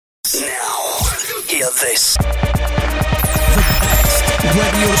Now, hear this. The best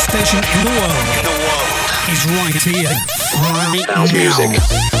radio station in the world is right here, right House now. music.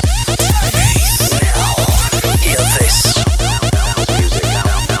 Now, hear this.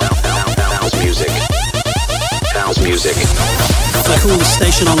 House music. House music. The coolest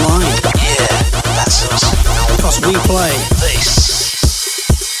station online. Yeah, that's us. Because we play This.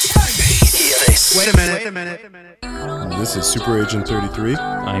 Hear this. Wait a minute. This is Super Agent 33.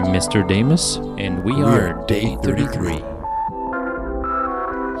 I'm Mr. Damus, and we are Day 33.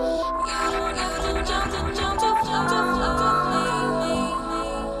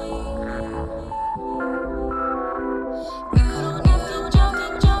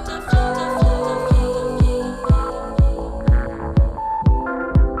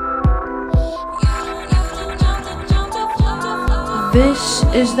 This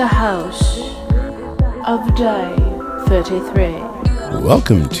is the house of Day 33.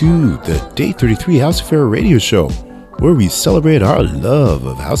 Welcome to the Day 33 House Affair radio show, where we celebrate our love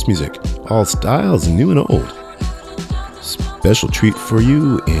of house music, all styles, new and old. Special treat for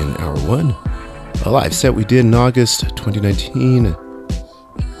you in hour one, a live set we did in August 2019.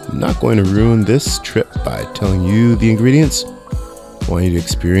 Not going to ruin this trip by telling you the ingredients. Want you to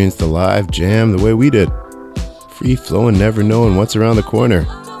experience the live jam the way we did. Free flowing, never knowing what's around the corner.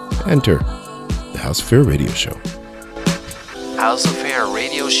 Enter the House Affair radio show. House Affair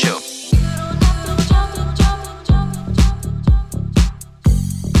Radio Show.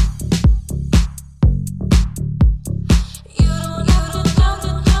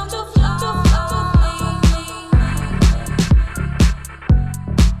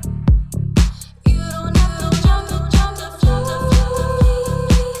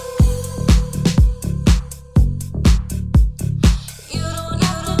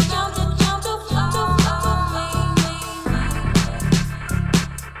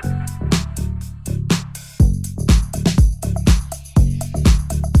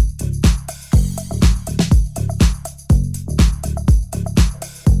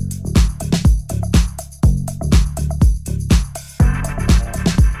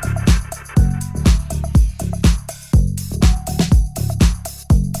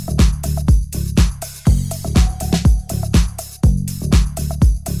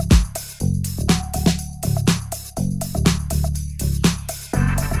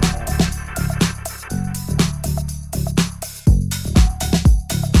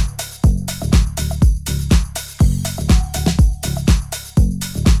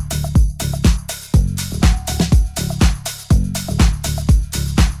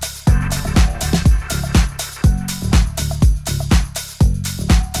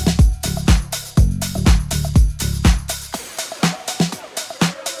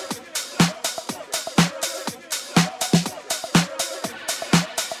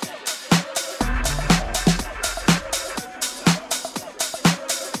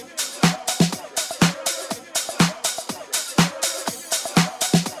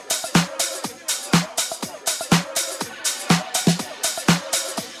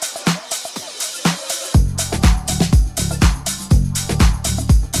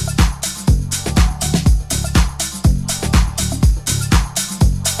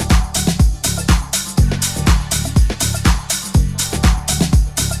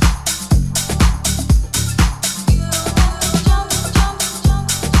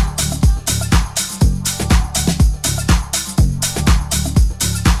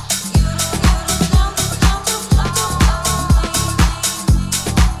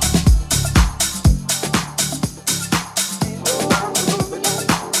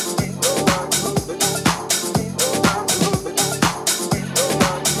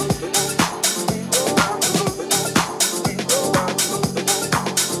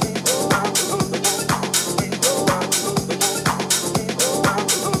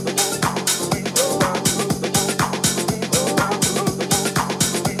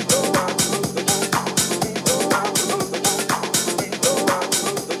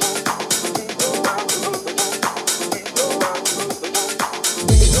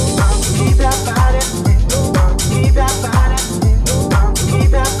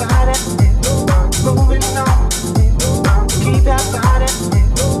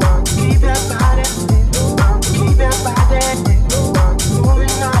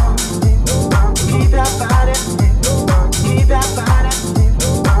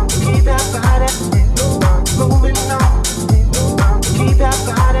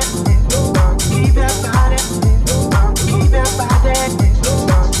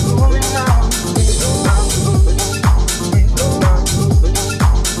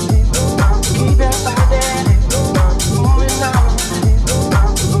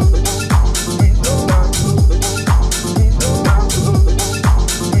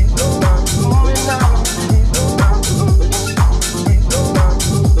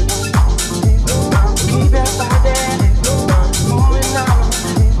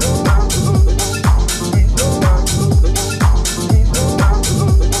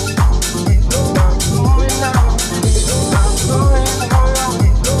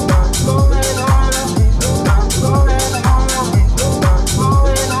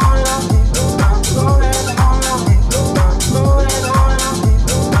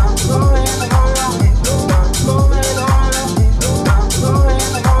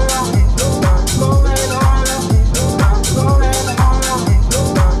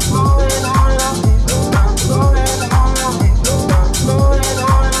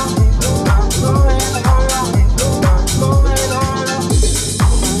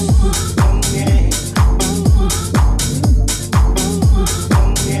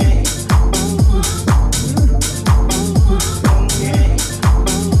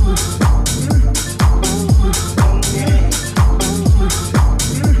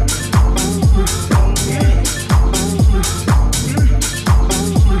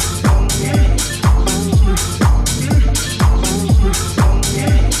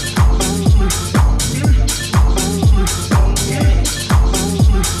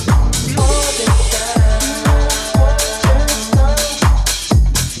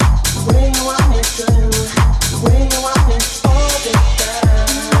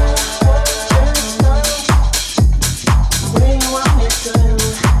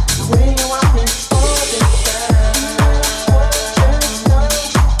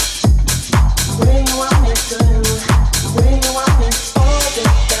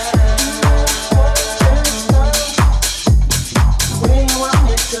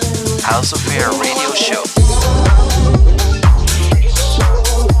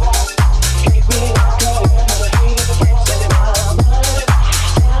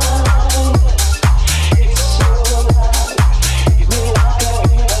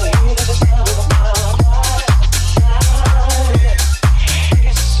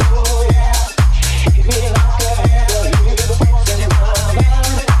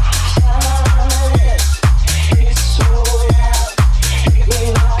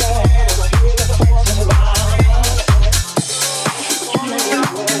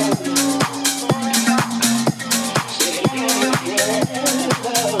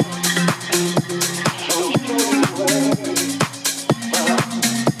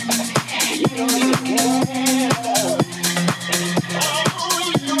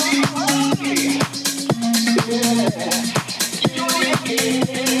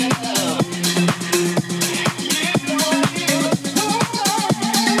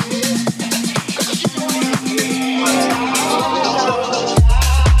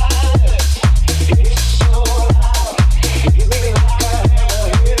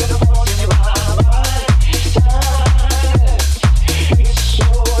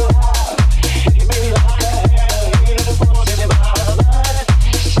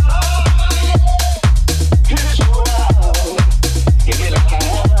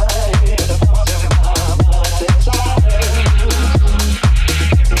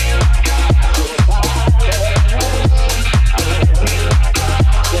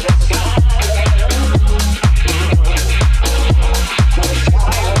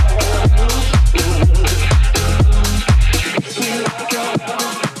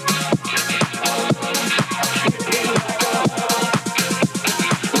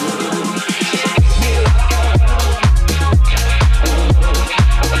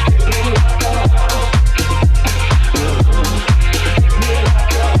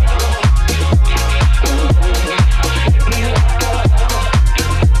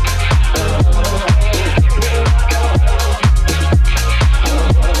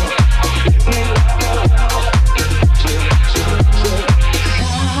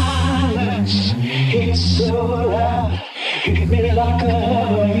 like a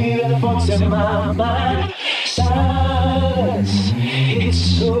hammer, hear the thoughts in my mind. Silence,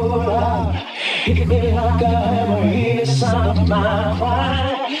 it's so loud. Hit me like a hammer, hear the sound of my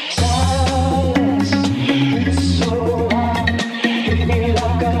cry. Silence, it's so loud. Hit me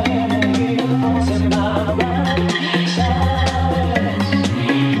like a hammer, hear the thoughts in my mind. Silence,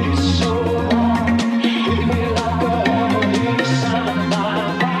 it's so loud. Hit me like a hammer, hear the sound of my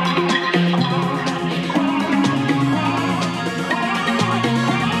cry.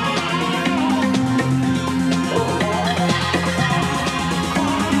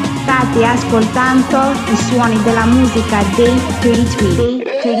 State ascoltando i suoni della musica dei 33.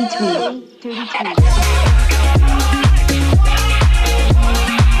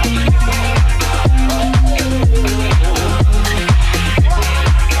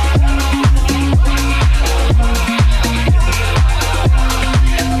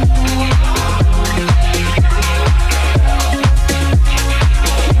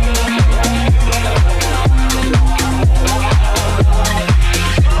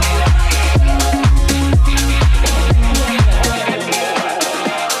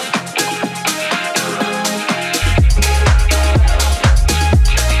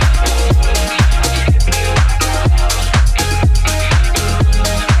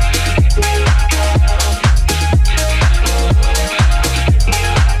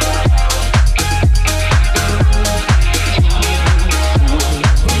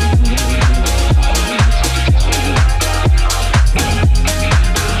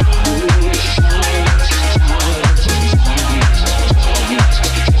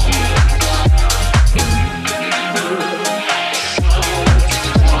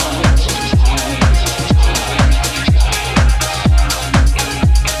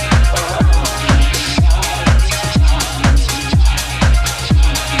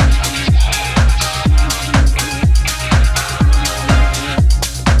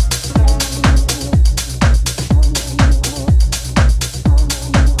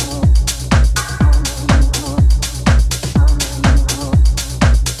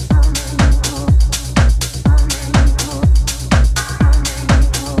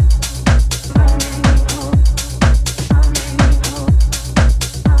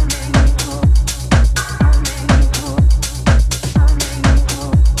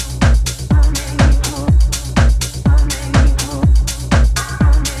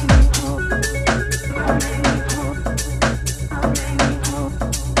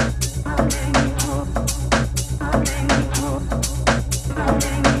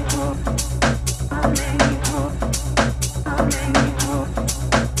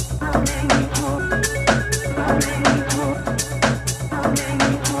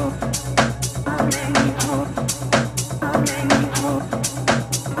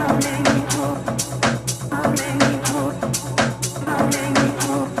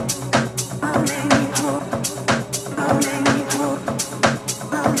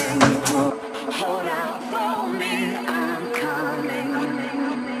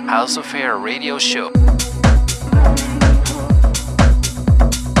 House of Air radio show.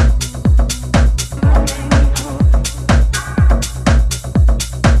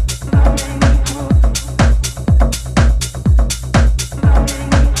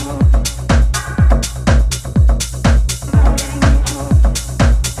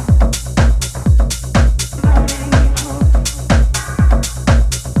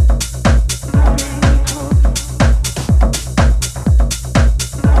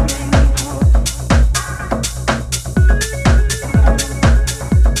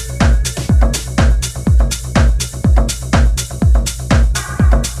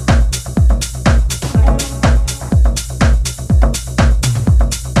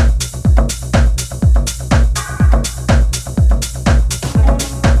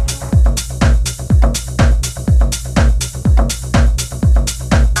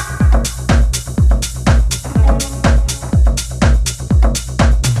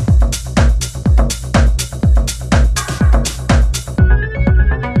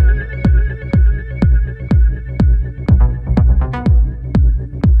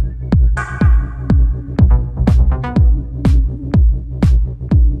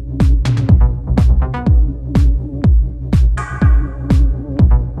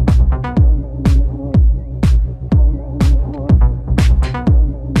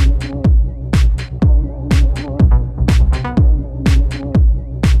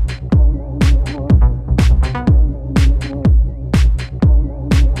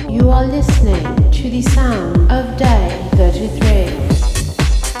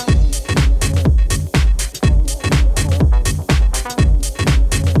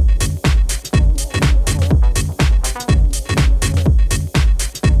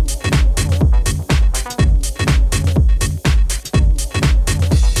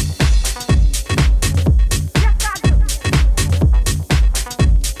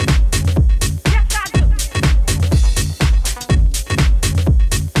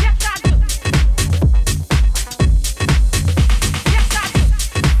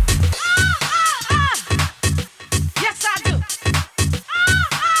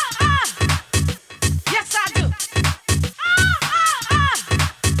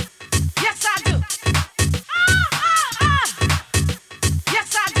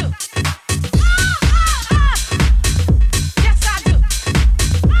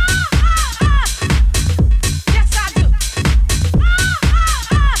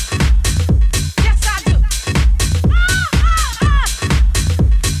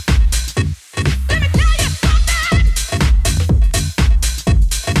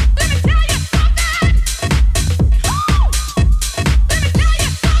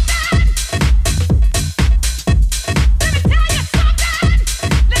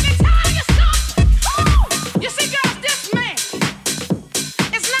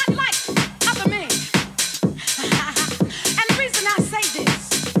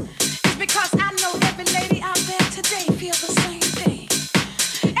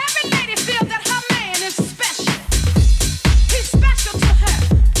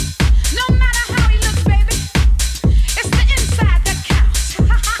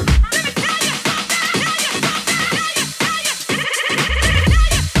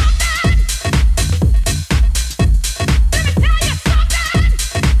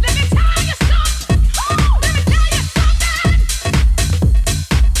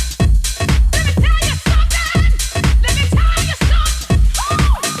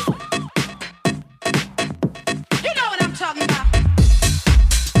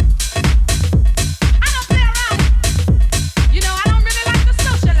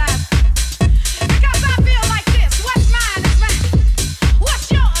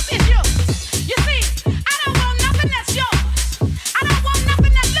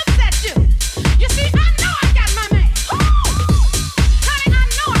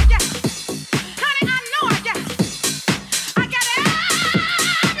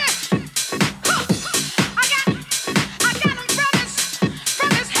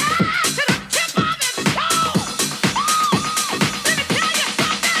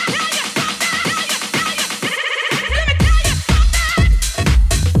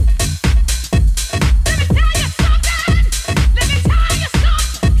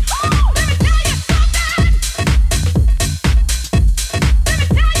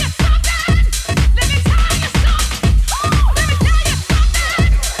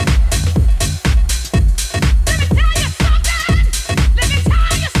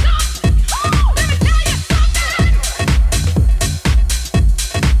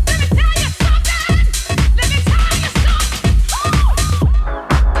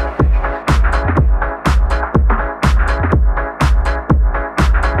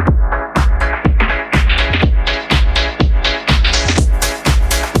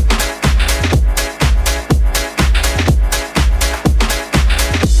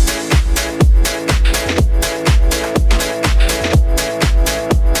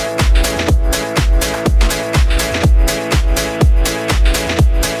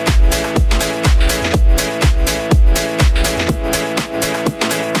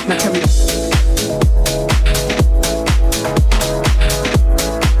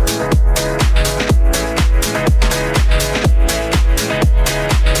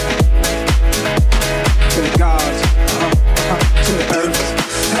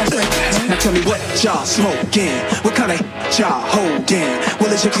 y'all smoking? What kind of y'all holding?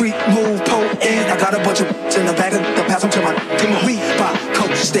 Well, is your creep move potent? I got a bunch of in the bag of the pass them to my Reebok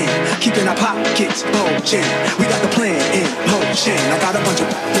coasting, keeping our pockets bulging. We got the plan in motion. I got a bunch of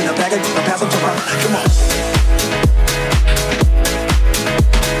in the bag of the pass them to my come on.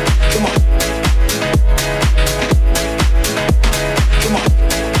 Come on. Come on.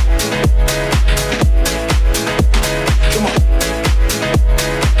 Come on.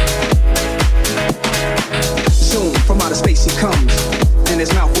 Zoom from outer space he comes, in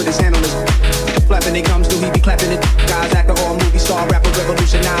his mouth with his hand on his flapping he comes, do he be clapping it? Guys, actor or movie star, rapper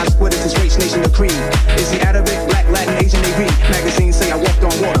revolutionized. What is his race, nation, or creed? Is he Arabic, black, Latin, Asian, they read? Magazines say I walked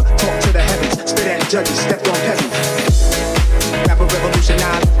on water, talked to the heavens, spit at judges, stepped on peasants. Rapper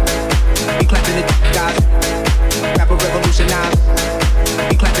revolutionized, be clapping it, guys. Rapper revolutionized,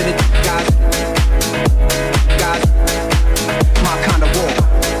 be clapping it, guys. Guys, my kind of war.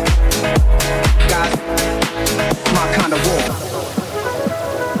 Guys, my kind of war.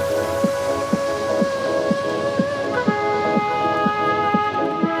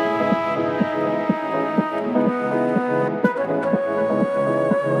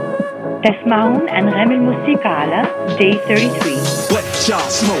 تسمعون أنغام الموسيقى Day 33. What y'all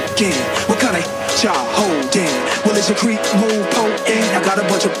smoking? What kind of y'all holding? Well, is your creep move potent? I got a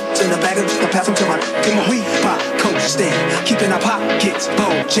bunch of in the bag of the pass them to my Reebok coasting, keeping our pockets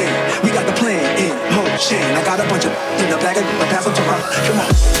bulging. We got the plan in motion. I got a bunch of in the bag of the pass them to my come on.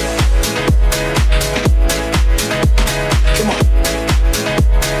 Come on.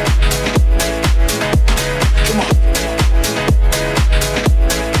 Come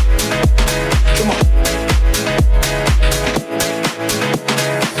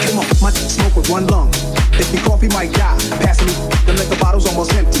on. My smoke with one lung. If you coffee might die. Passing me, the liquor bottle's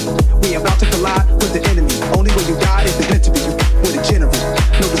almost empty. We about to collide with the enemy. Only way you die if it's meant to be. With a general.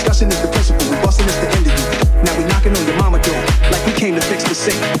 No discussion is the principle. We busting is the end of you. Now we knocking on your mama door. Like we came to fix the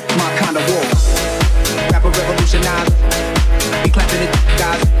sick. My kind of war. Rapper revolutionized. Be clapping it,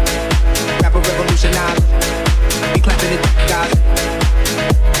 guys. Rapper revolutionized. Be clapping it, guys.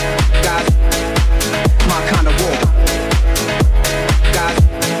 Guys. My kind of war. Guys.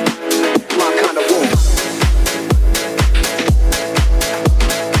 My kind of war.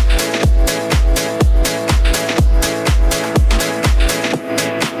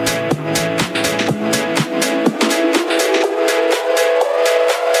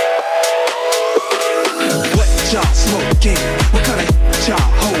 What y'all smoking? What kind of y'all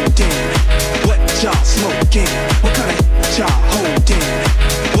holding? What y'all smoking? What kind of y'all holding?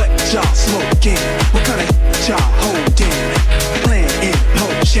 What y'all smoking? What kind of y'all holding? Plan in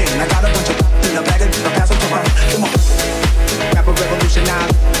motion. I got a bunch of in the bag of the pass them to my come on. Rapper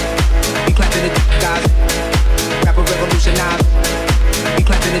revolutionized. Be clapping it, guys. Rapper revolutionized. Be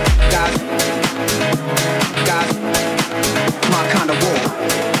clapping it, guys. Guys. My kind of war.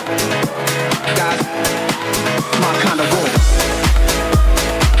 Guys. My kind of war.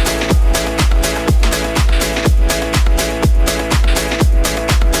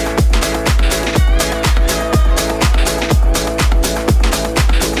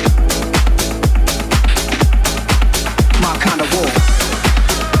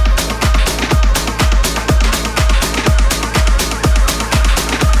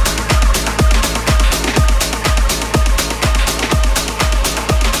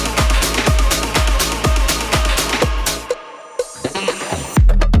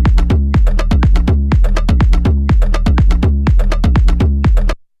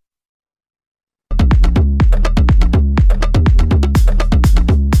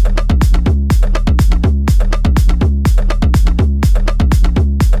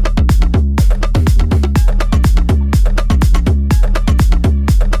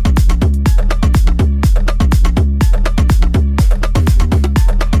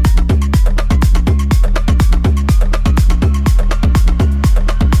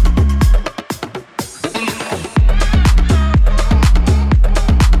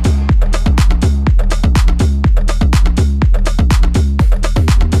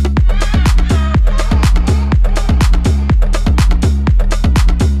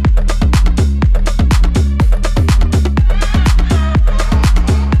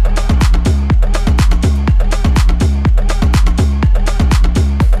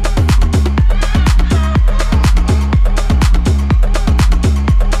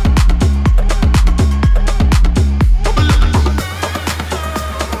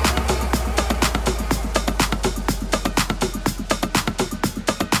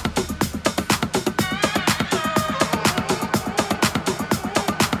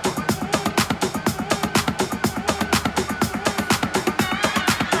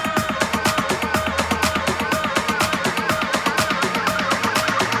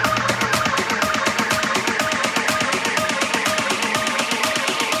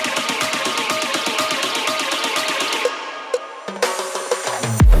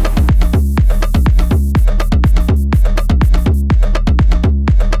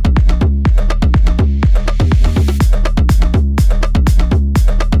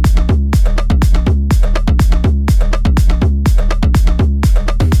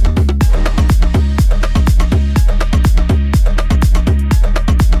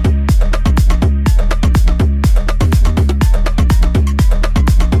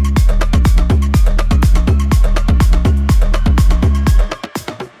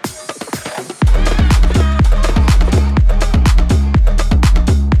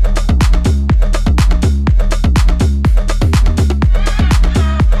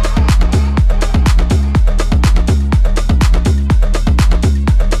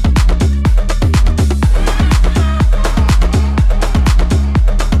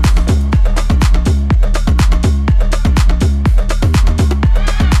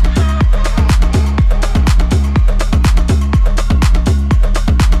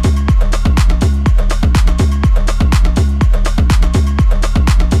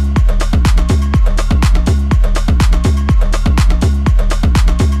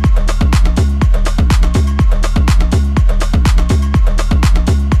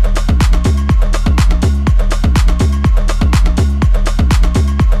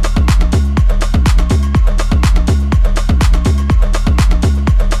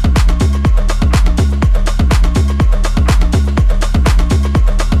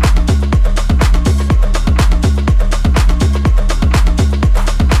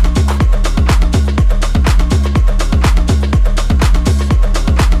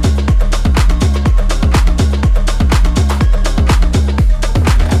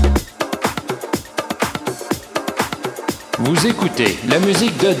 écoutez la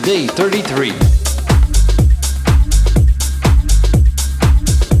musique de Day 33.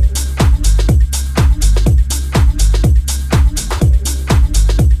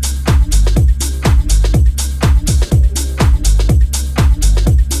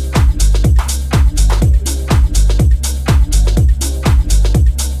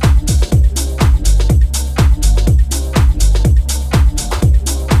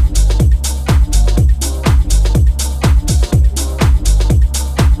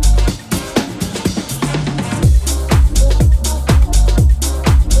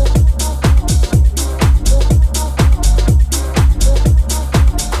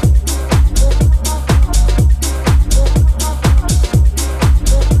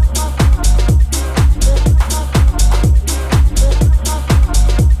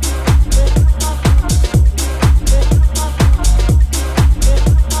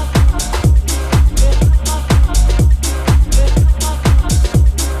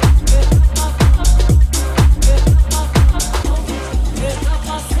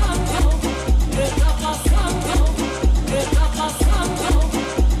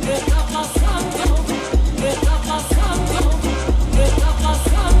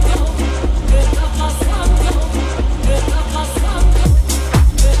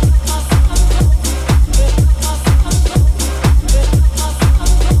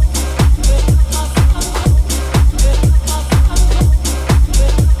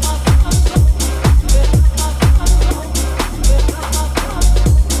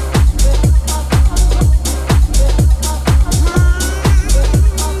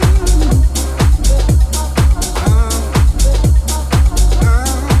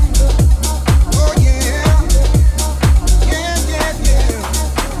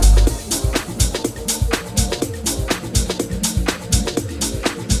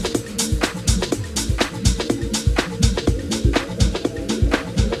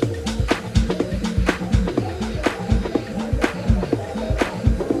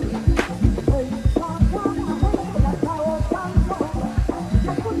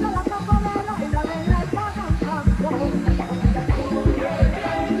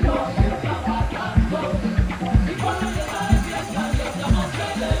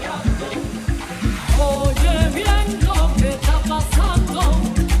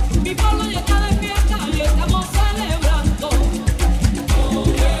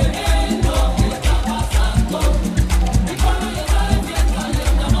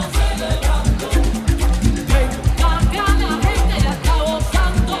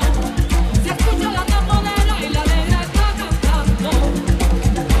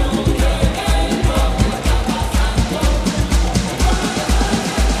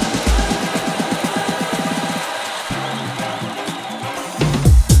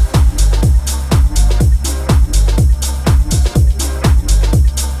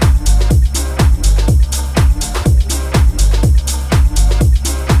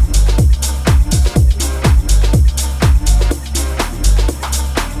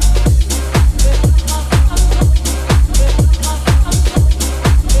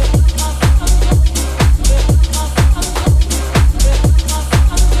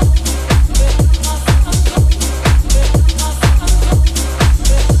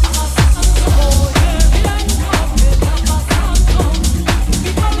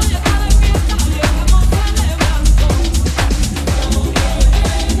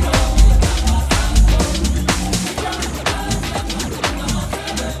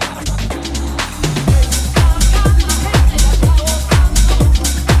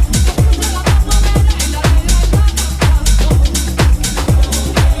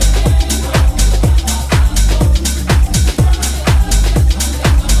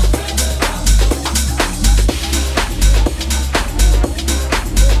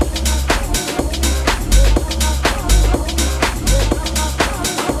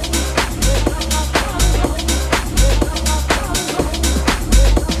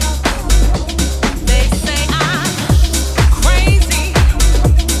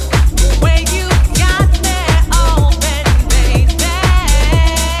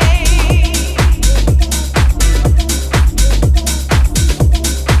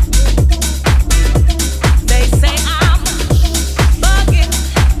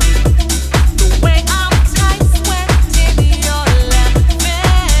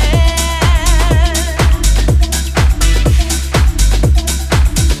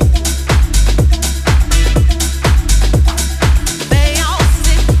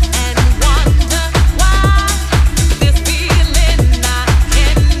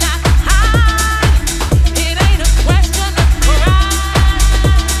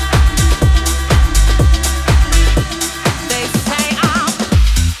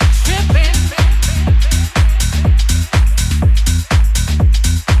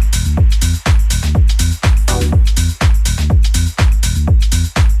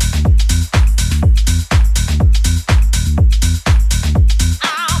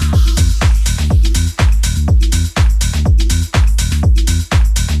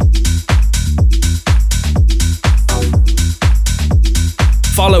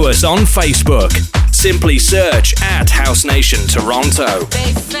 follow us on Facebook. Simply search at House Nation Toronto.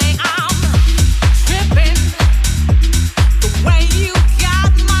 They say I'm tripping the way you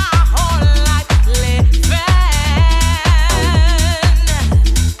got my whole life living.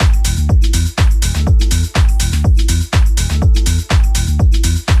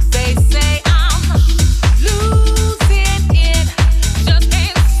 They say I'm losing it, just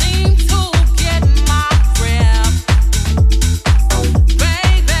can't seem to get my grip,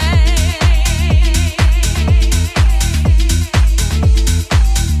 baby.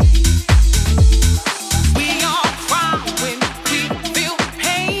 We all cry when we feel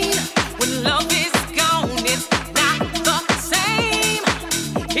pain. When love is gone, it's not the same.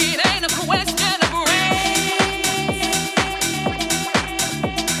 It ain't a question of rain.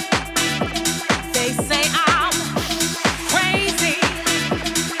 They say I'm crazy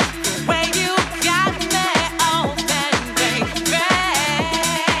the way you got me open, baby.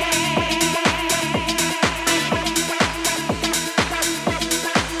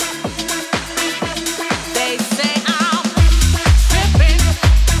 They say I'm tripping.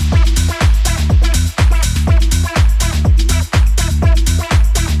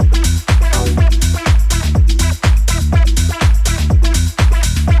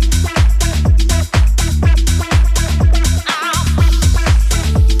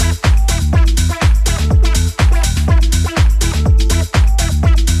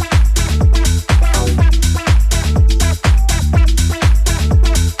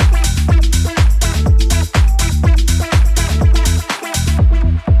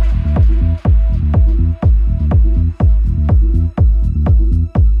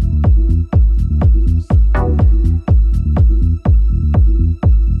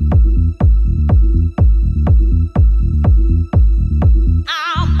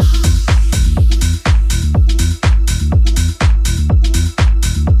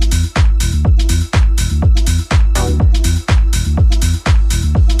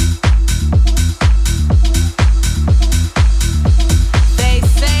 They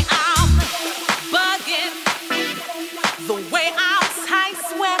say I'm bugging the way I'm tight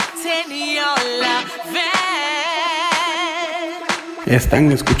swept in your loving.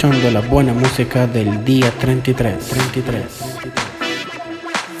 Están escuchando la buena música del día 33.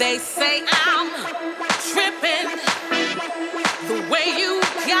 They say I'm tripping the way you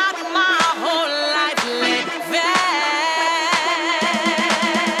got my whole life living.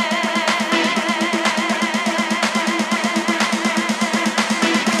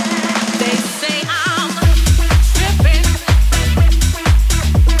 They say I'm tripping.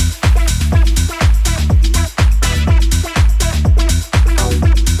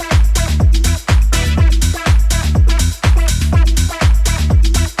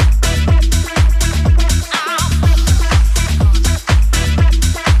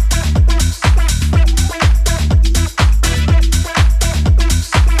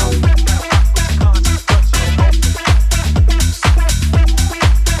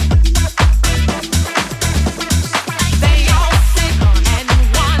 They all sit and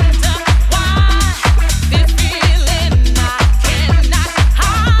wonder why this feeling I cannot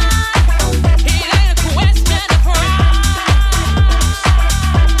hide. It ain't a question of pride.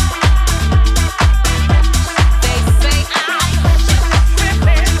 They say I'm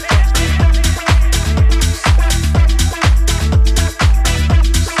tripping.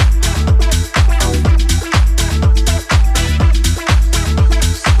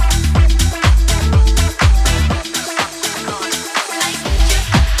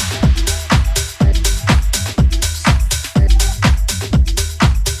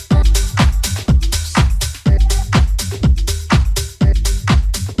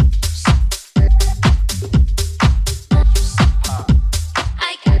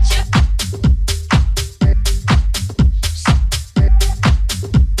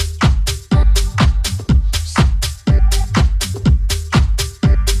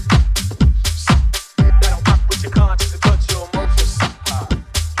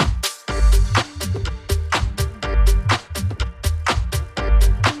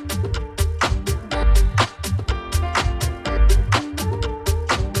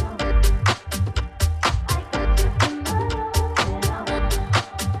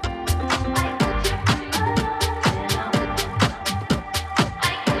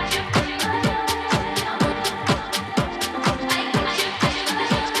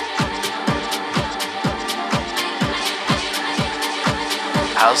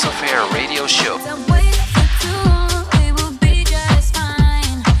 House of Air radio show.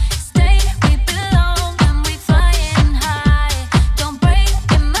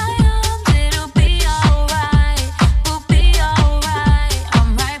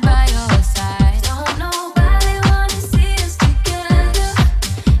 I'm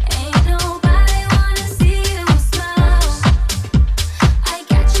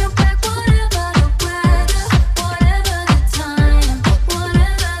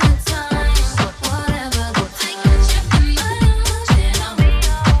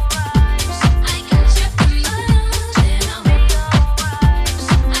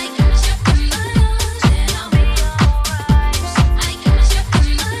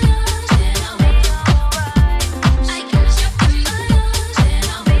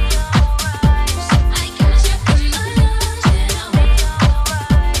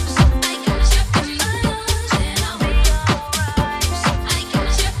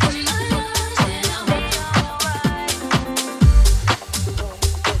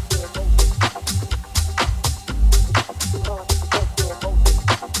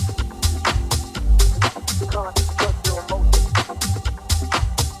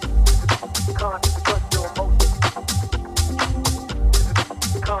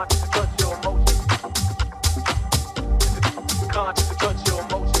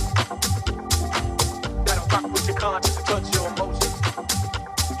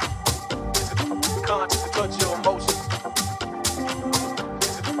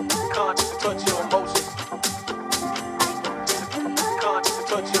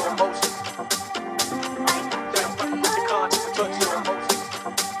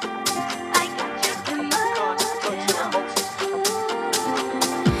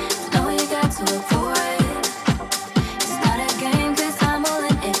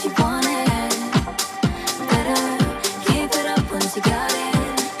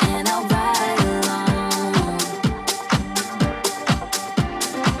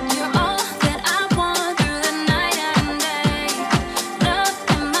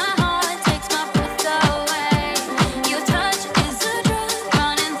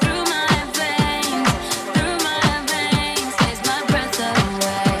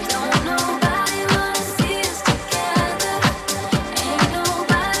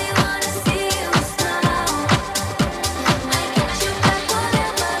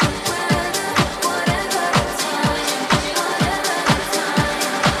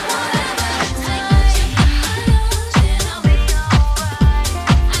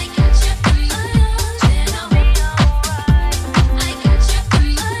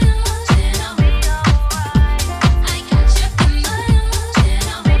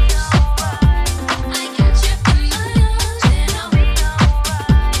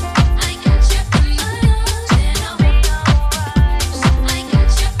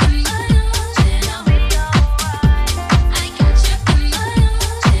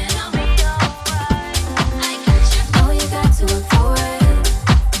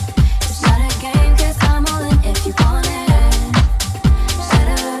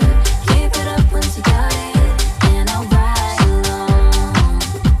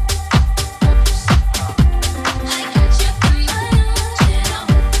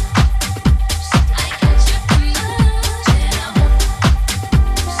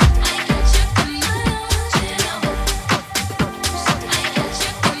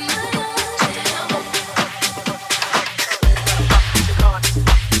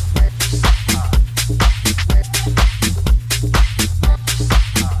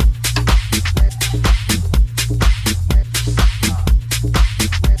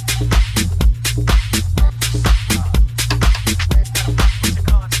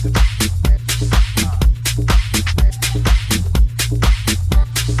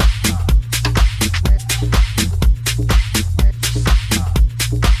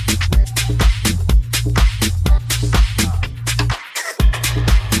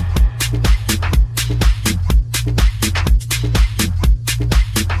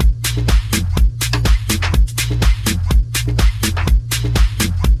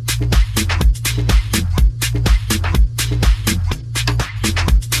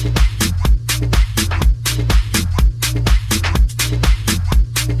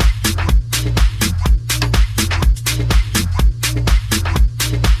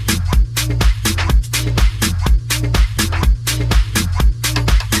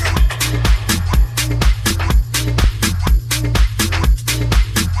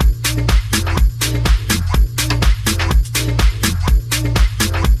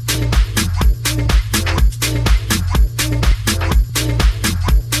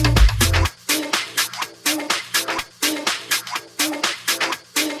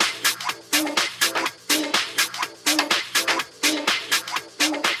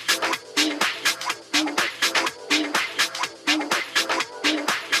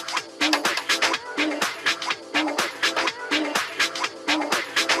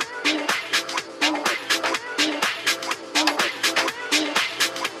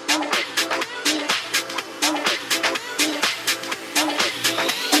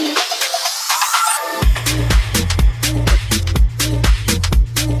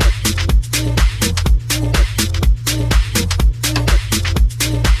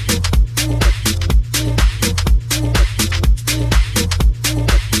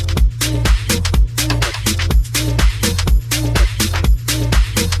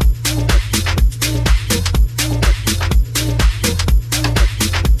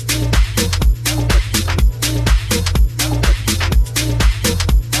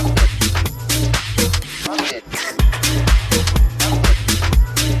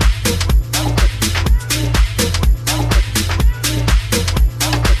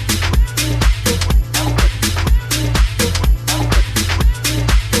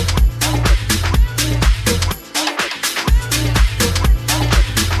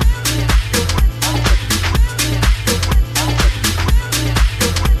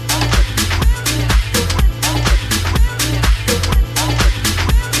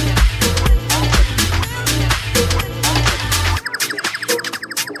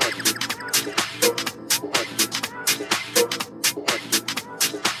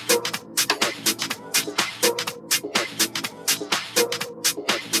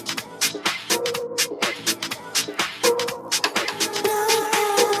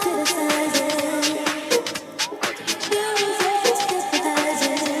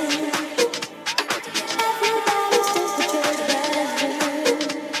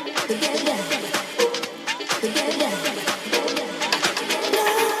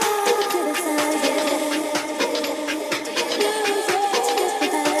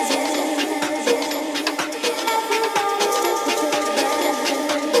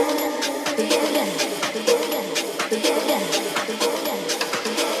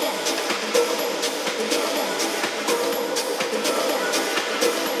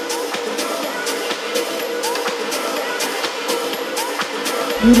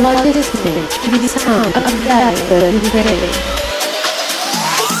You are listening to the sound of Day 33.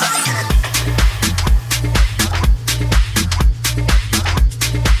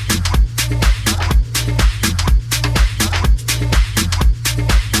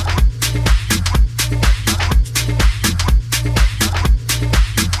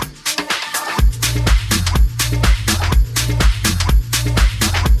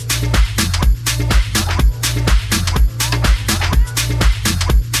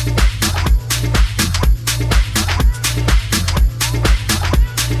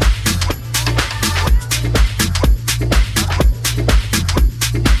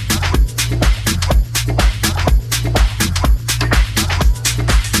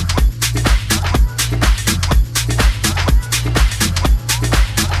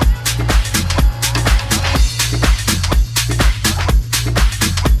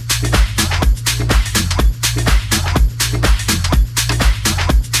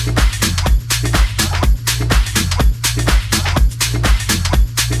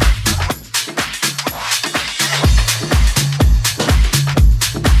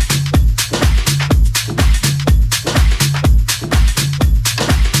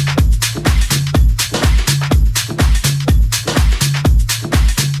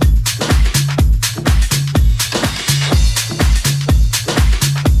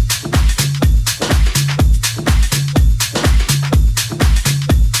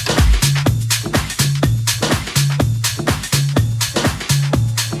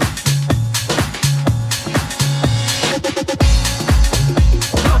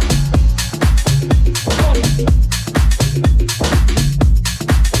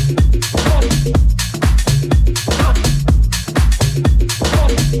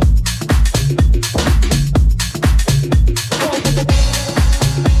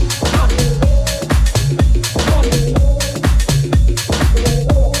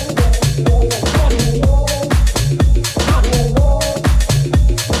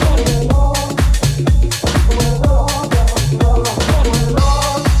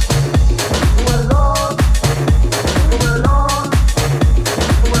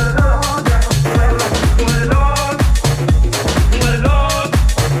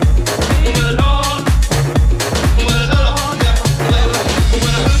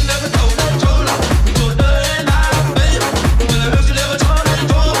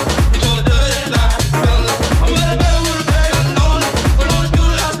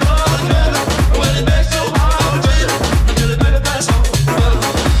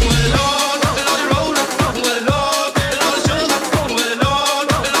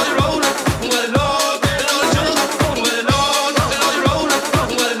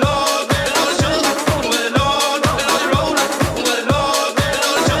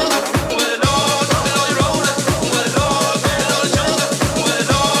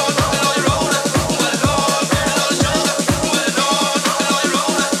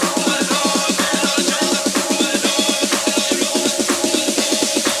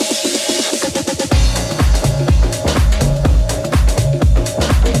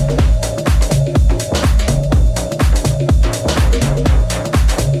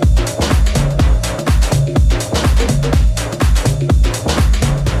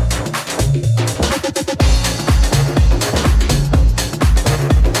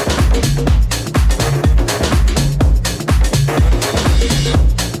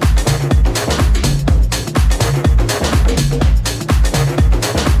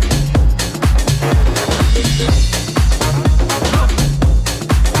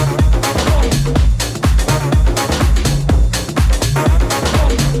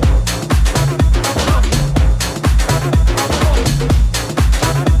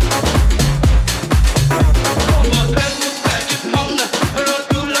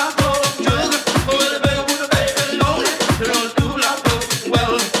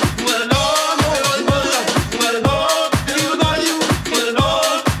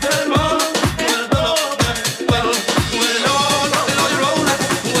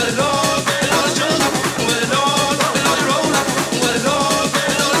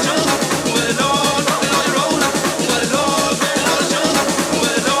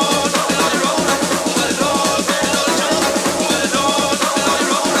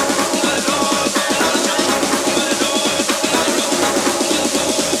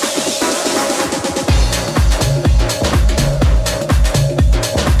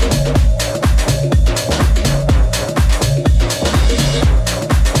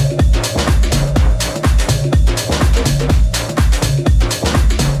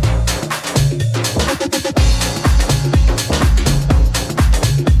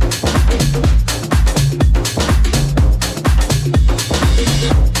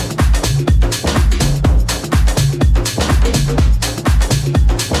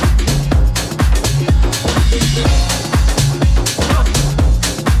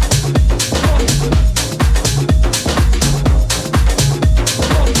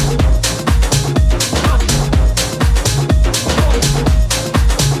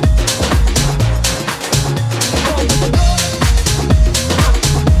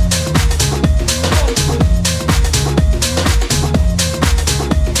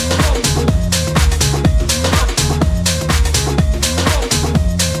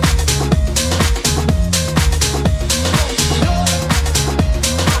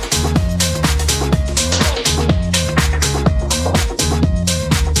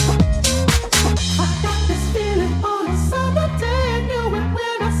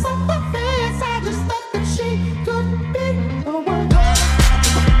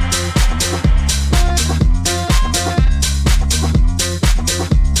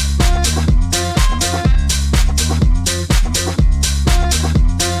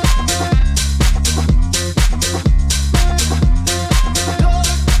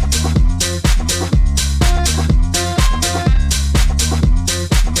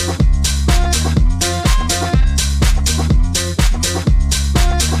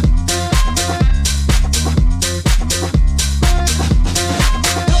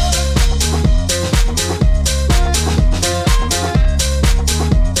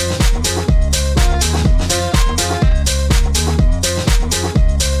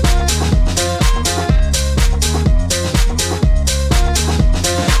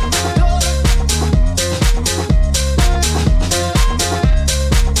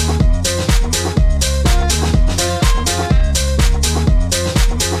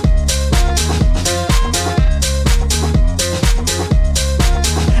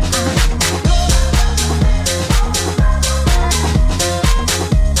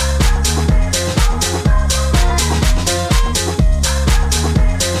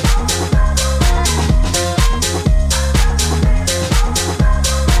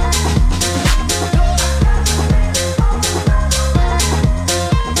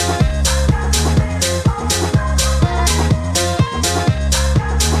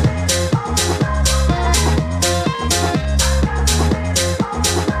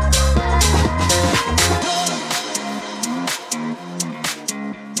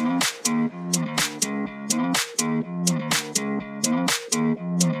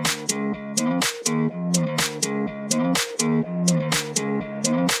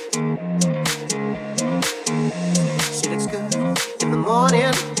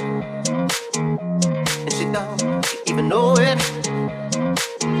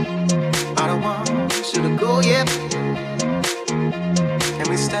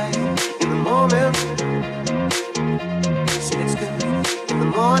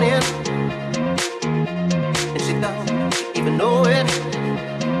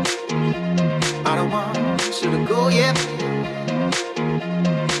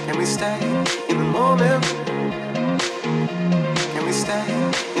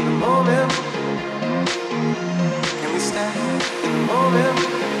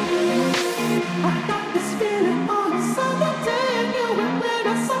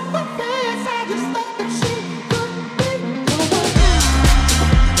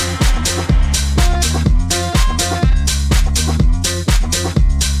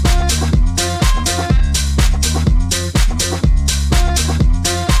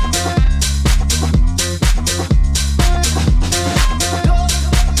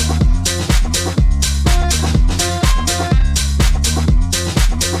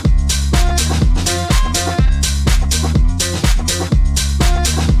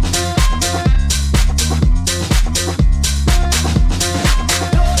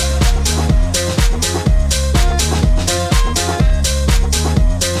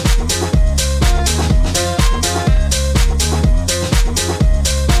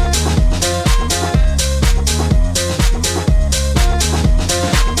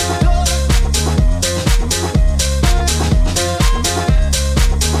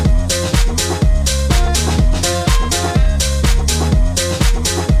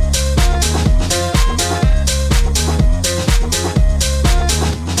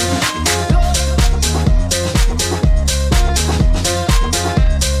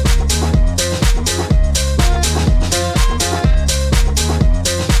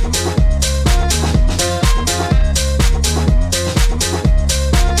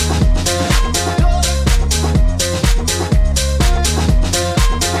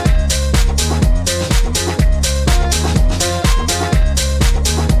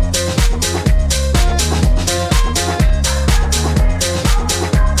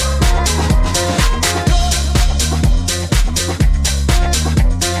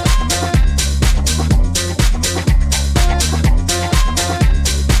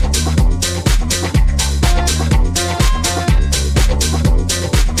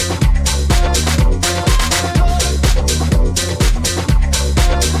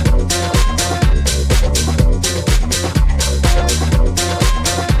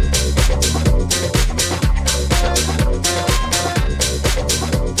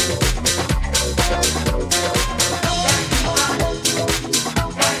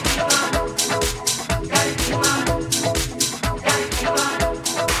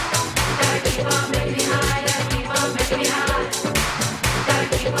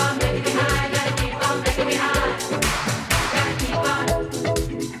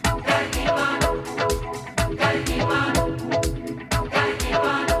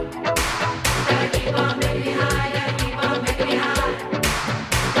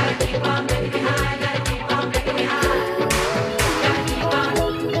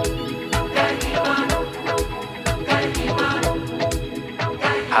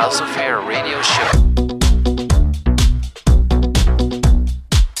 House Affair Radio Show.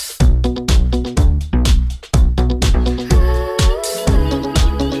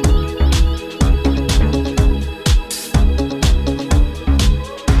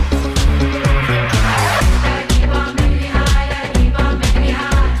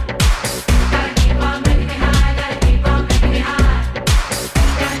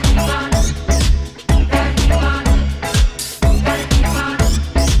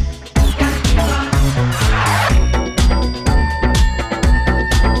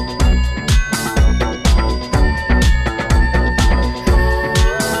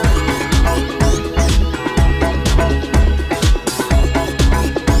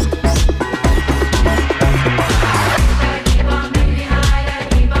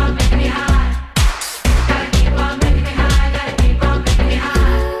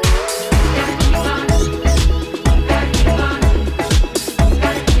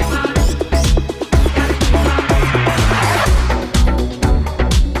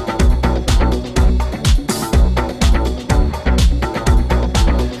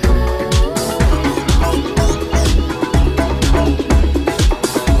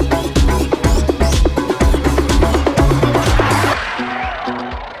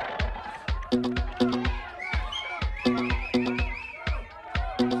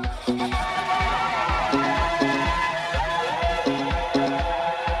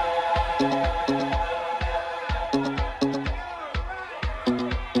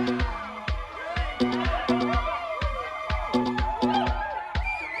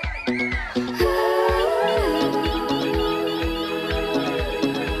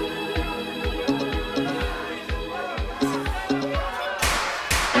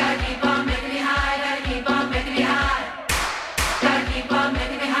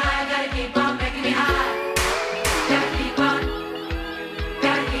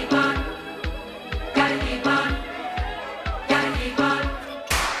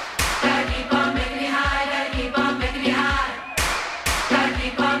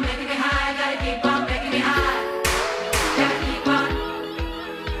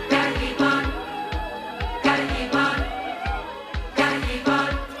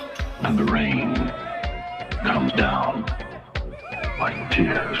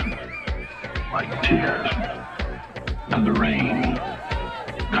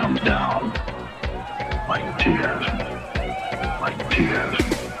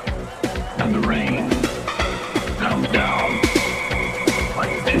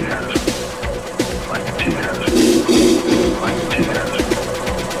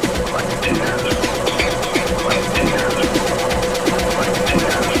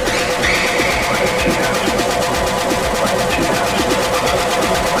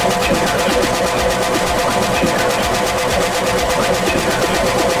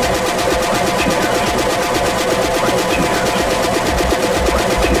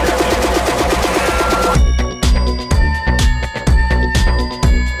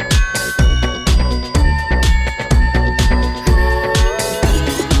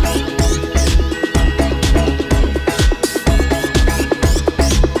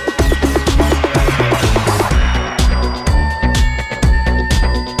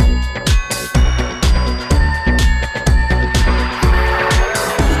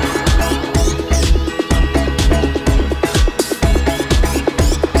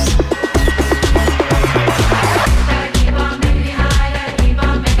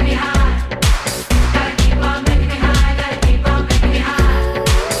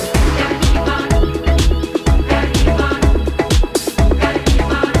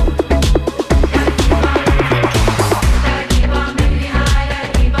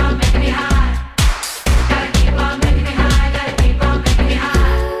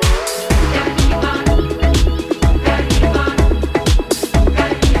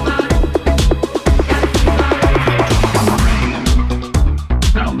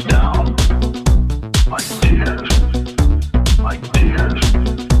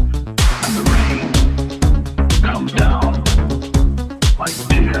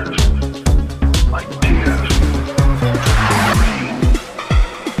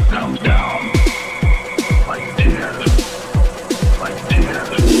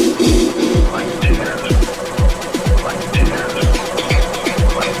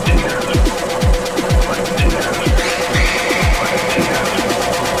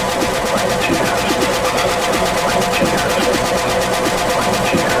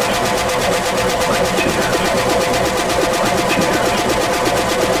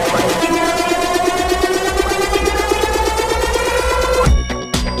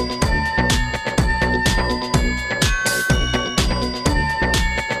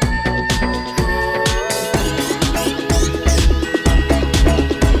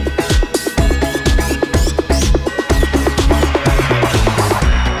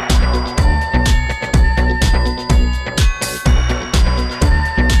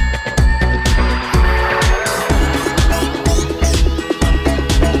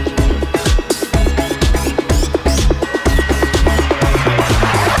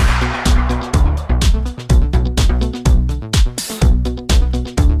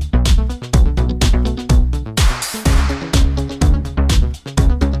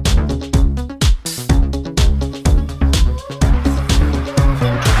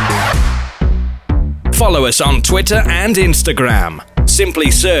 Follow us on Twitter and Instagram.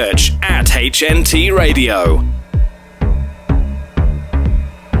 Simply search at HNT Radio.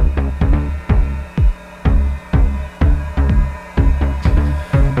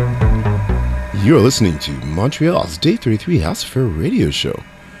 You're listening to Montreal's Day 33 House Affair radio show.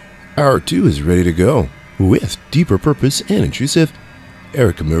 Hour 2 is ready to go with Deeper Purpose and Intrusive,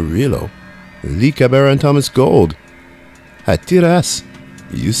 Erica Murillo, Lee Cabrera and Thomas Gold, Hatiras,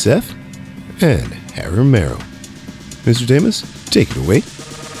 Youssef, and Harry Romero. Mr. Damas, take it away.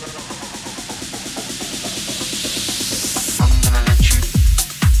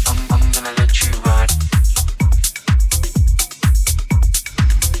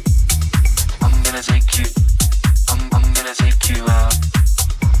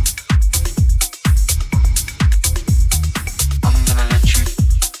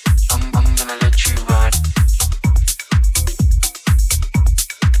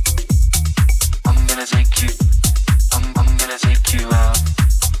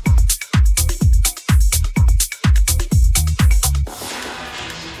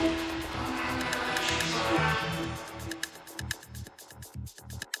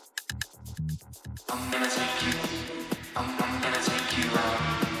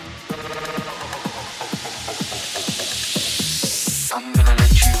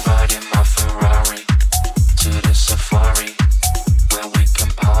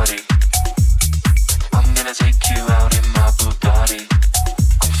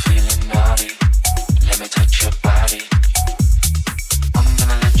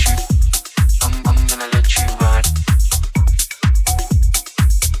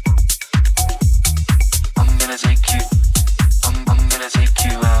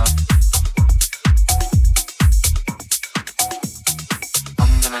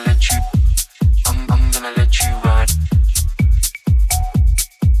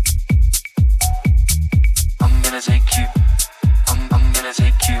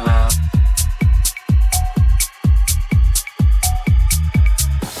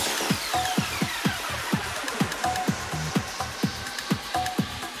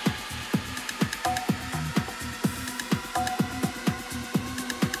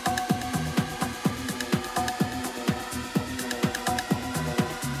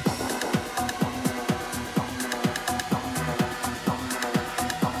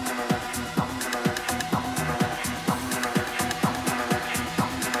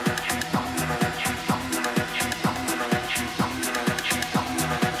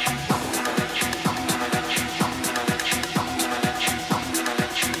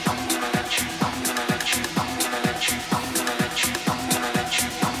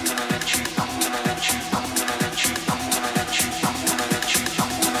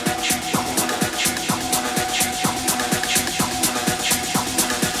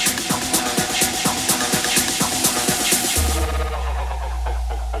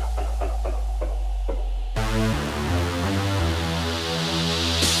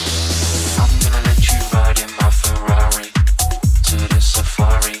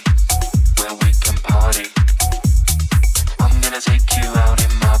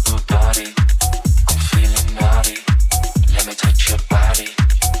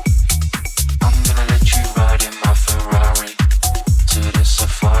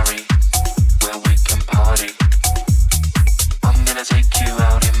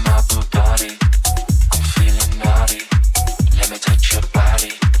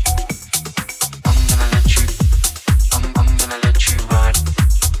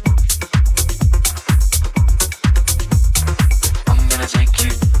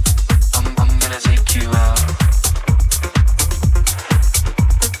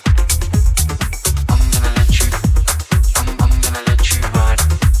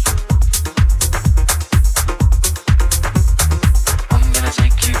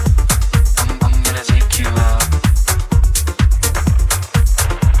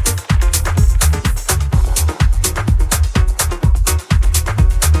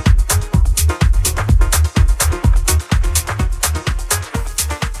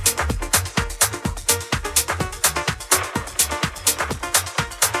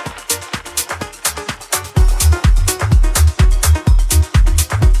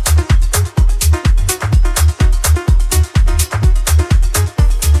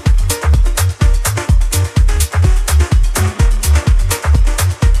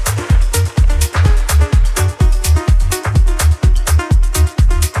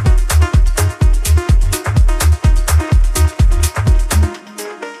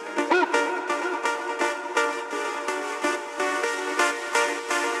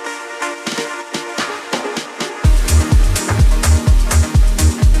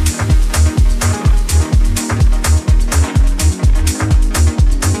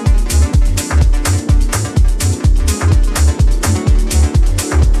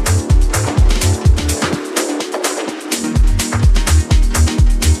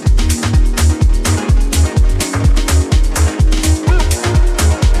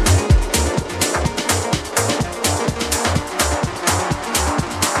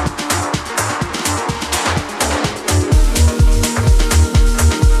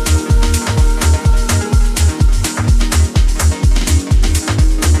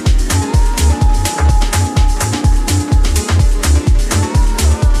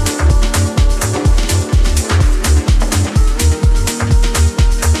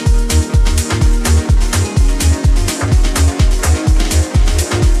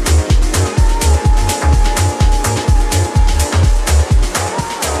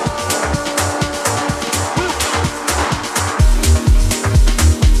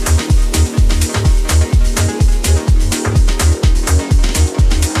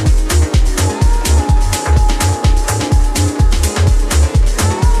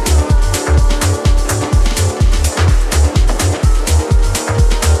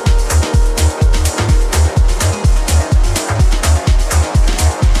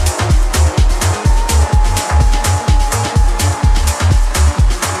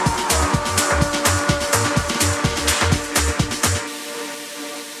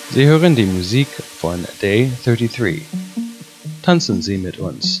 Sie hören die Musik von Day 33. Tanzen Sie mit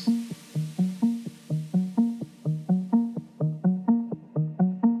uns.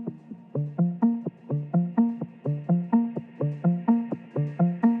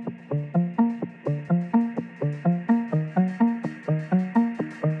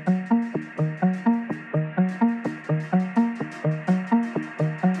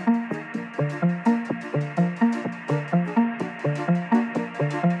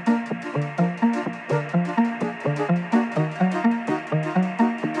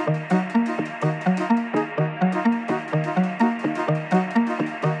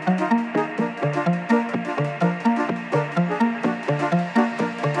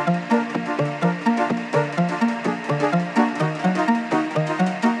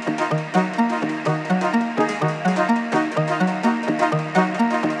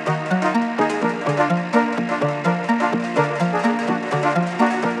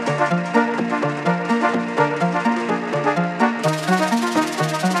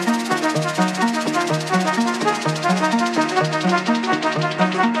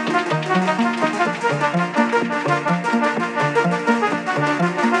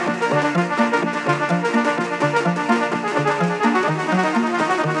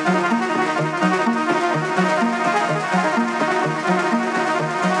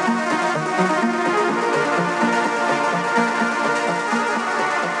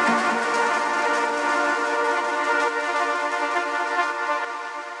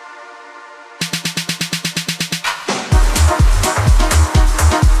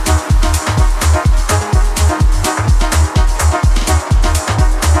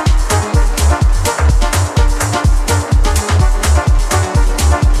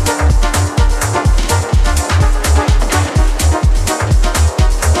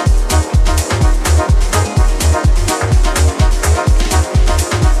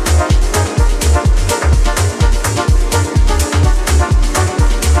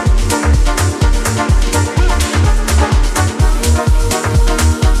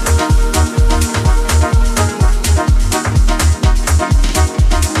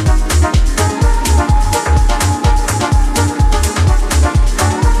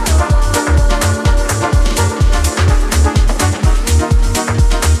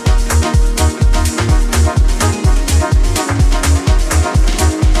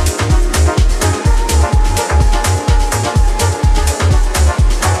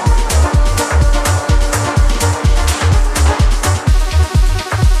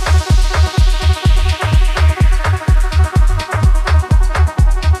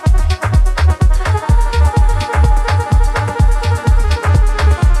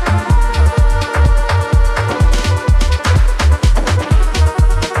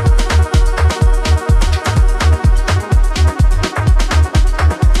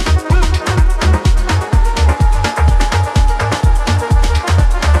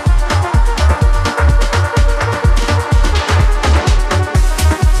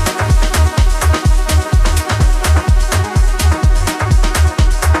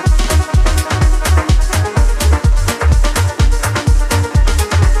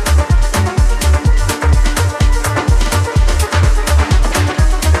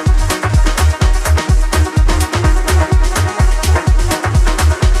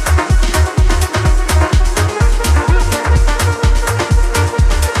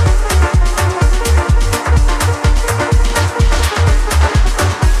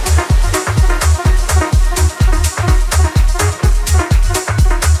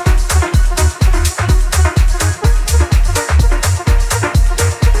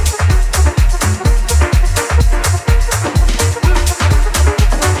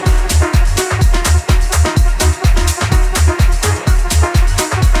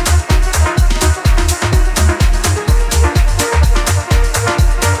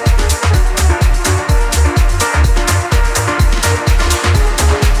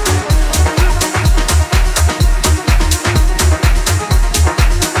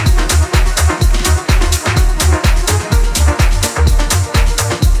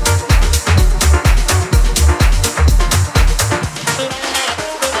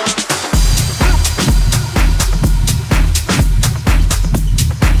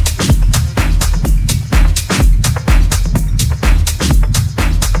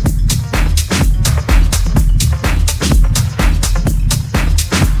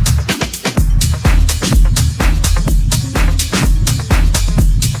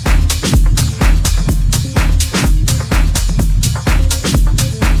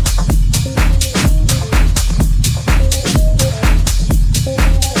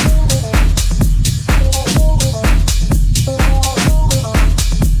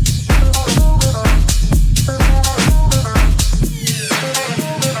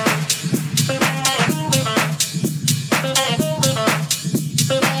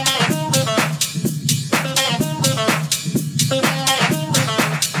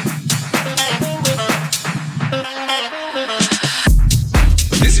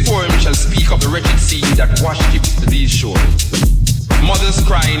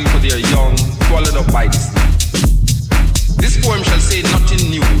 crying for their young, swallowed up by the sea. This poem shall say nothing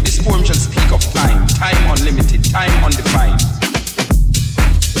new. This poem shall speak of time, time unlimited, time undefined.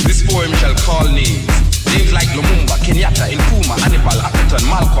 This poem shall call names, names like Lumumba, Kenyatta, Nkrumah, Hannibal, Atherton,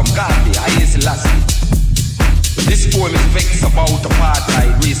 Malcolm, Garvey, Haile Selassie. This poem is vexed about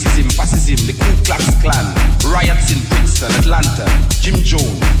apartheid, racism, fascism, the Ku Klux Klan, riots in Princeton, Atlanta, Jim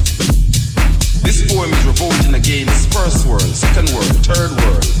Jones. This poem is revolting against first world, second world, third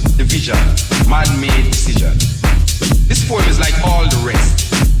world, division, man-made decision. This poem is like all the rest.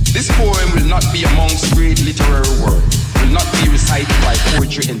 This poem will not be amongst great literary work, will not be recited by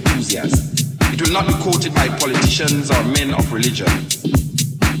poetry enthusiasts. It will not be quoted by politicians or men of religion.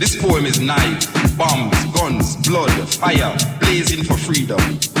 This poem is knives, bombs, guns, blood, fire, blazing for freedom.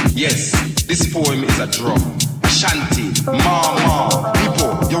 Yes, this poem is a drum. Ashanti, Mama,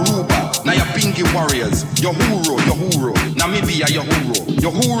 Igbo, Yoruba, Nyabingi warriors, Yohuro, Namibia,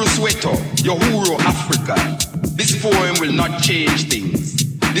 Yohuro Soweto, Yohuro Africa. This poem will not change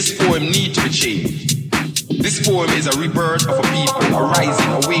things. This poem needs to be changed. This poem is a rebirth of a people, a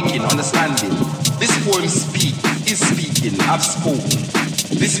rising, awakening, understanding. This poem is speaking, I've spoken.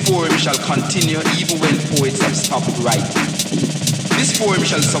 This poem shall continue even when poets have stopped writing. This poem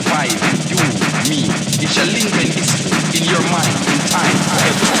shall survive, you, me. It shall linger in history, in your mind, in time,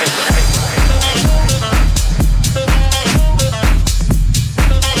 forever.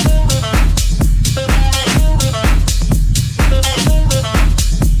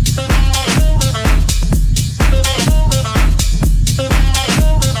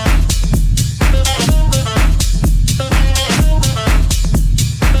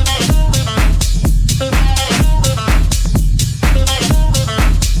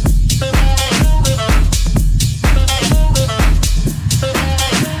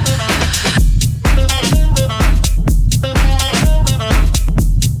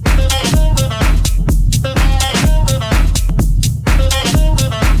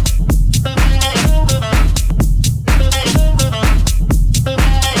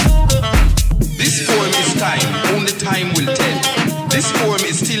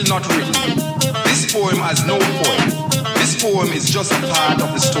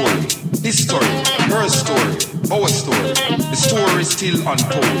 Still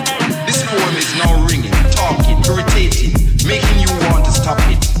untold. This poem is now ringing, talking, irritating, making you want to stop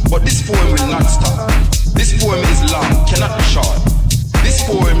it. But this poem will not stop. This poem is long, cannot be short. This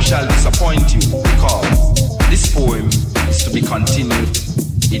poem shall disappoint you because this poem is to be continued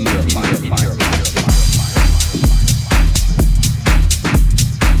in your mind.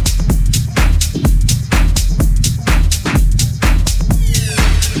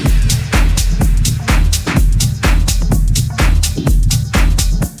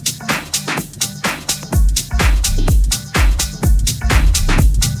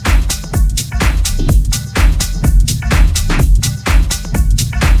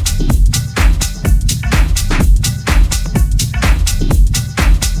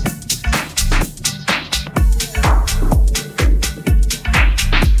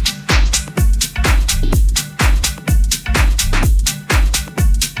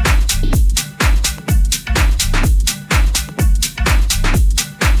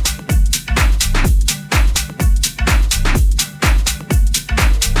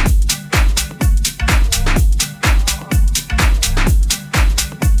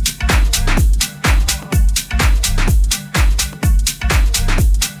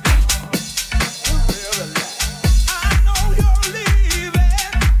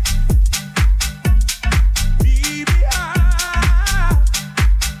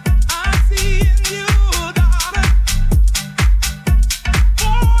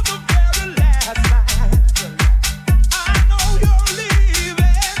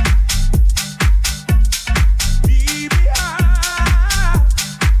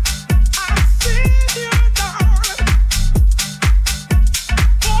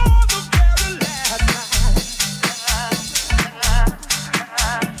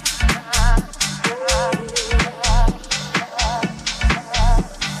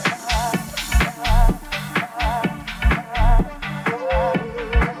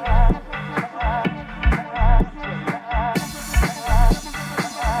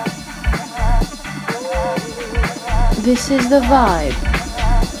 This is the vibe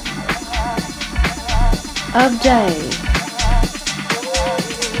of day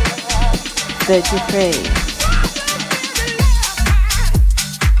 33.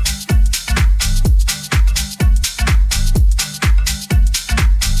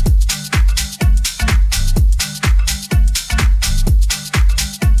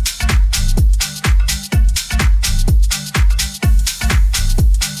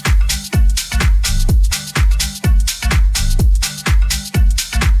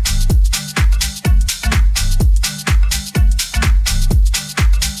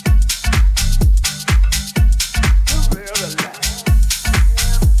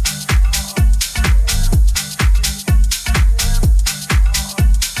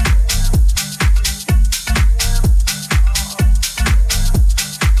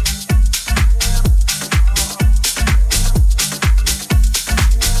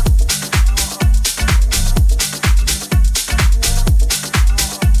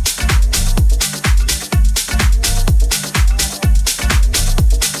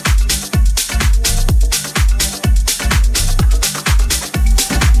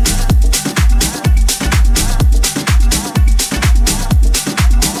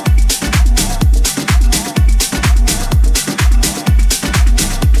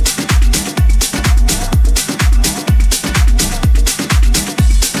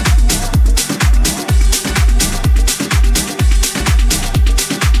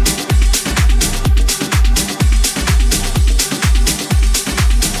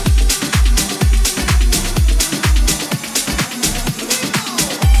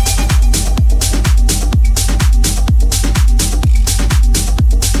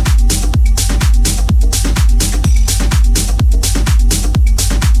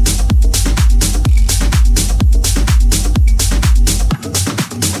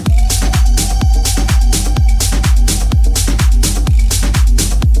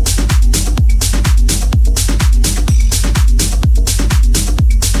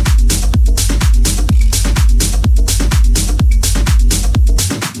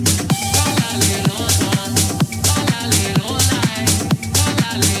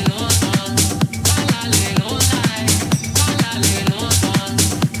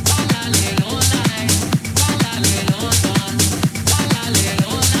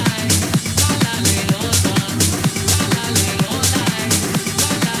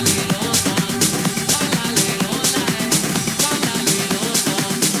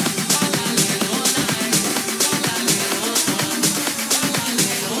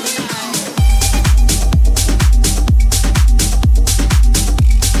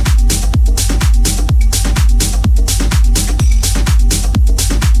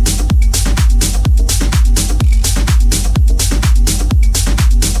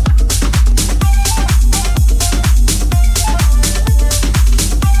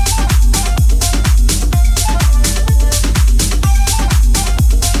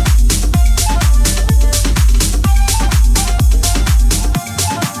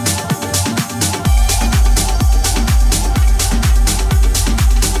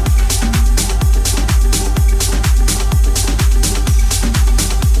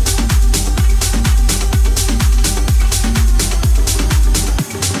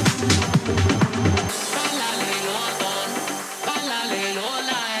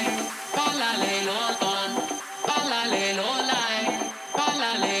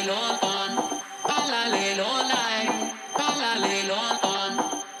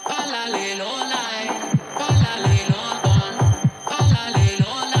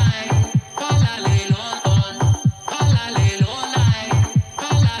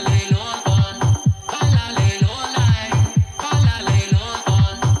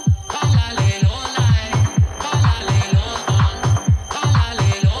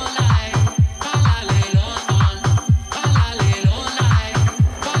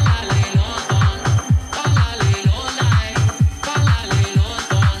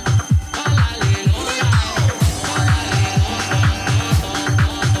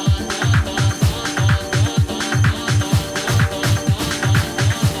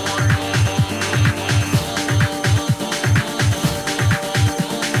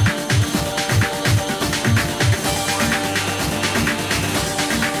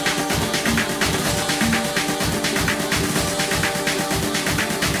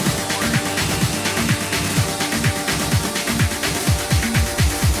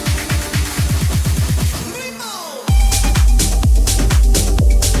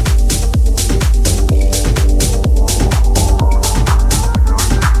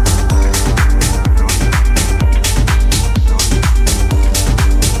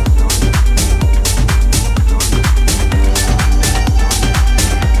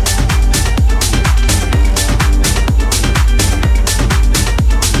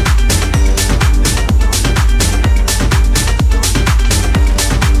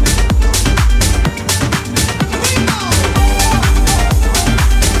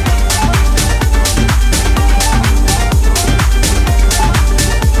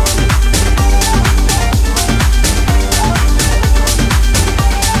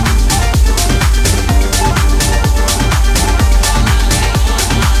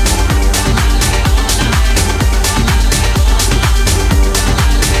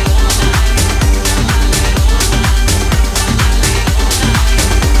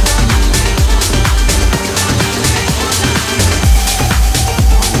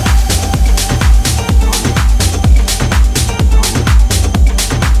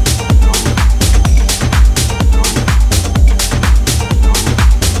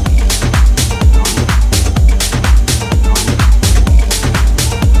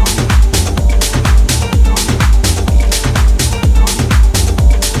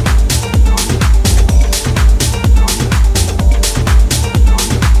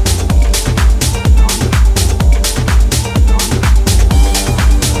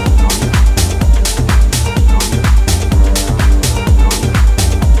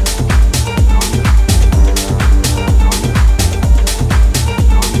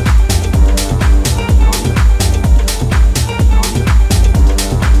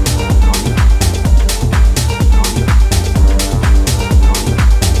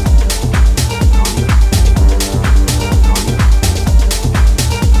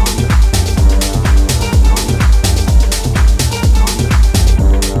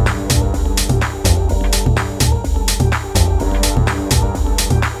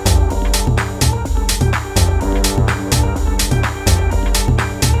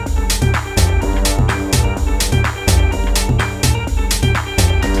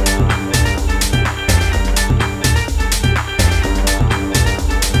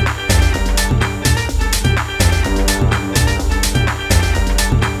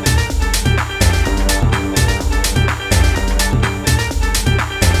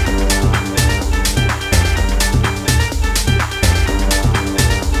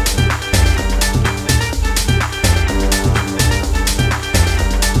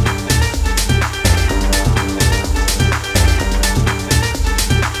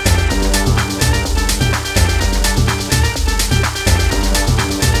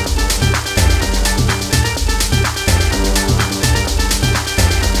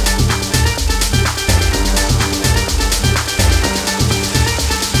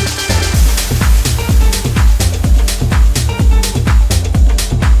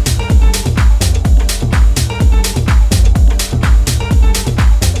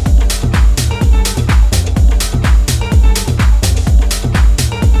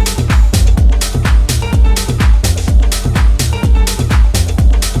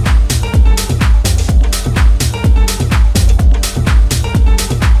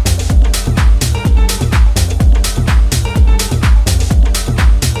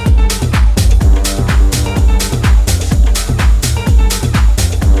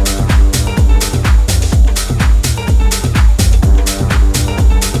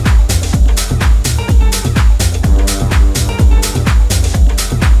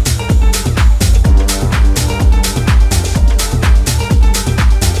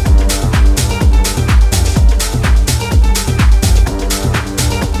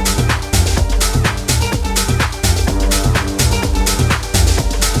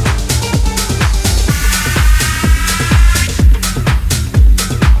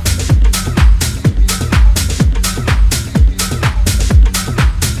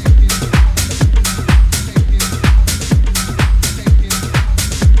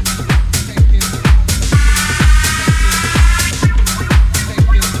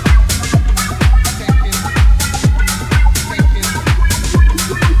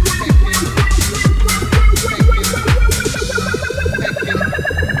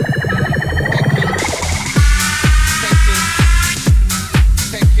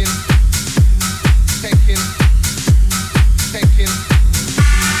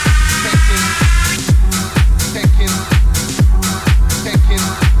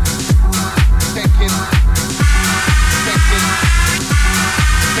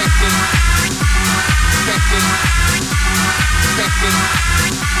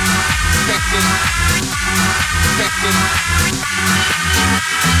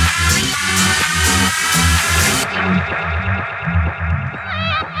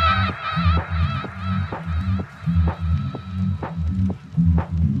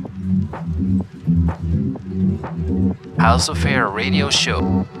 House Affair Radio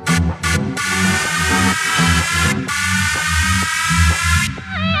Show.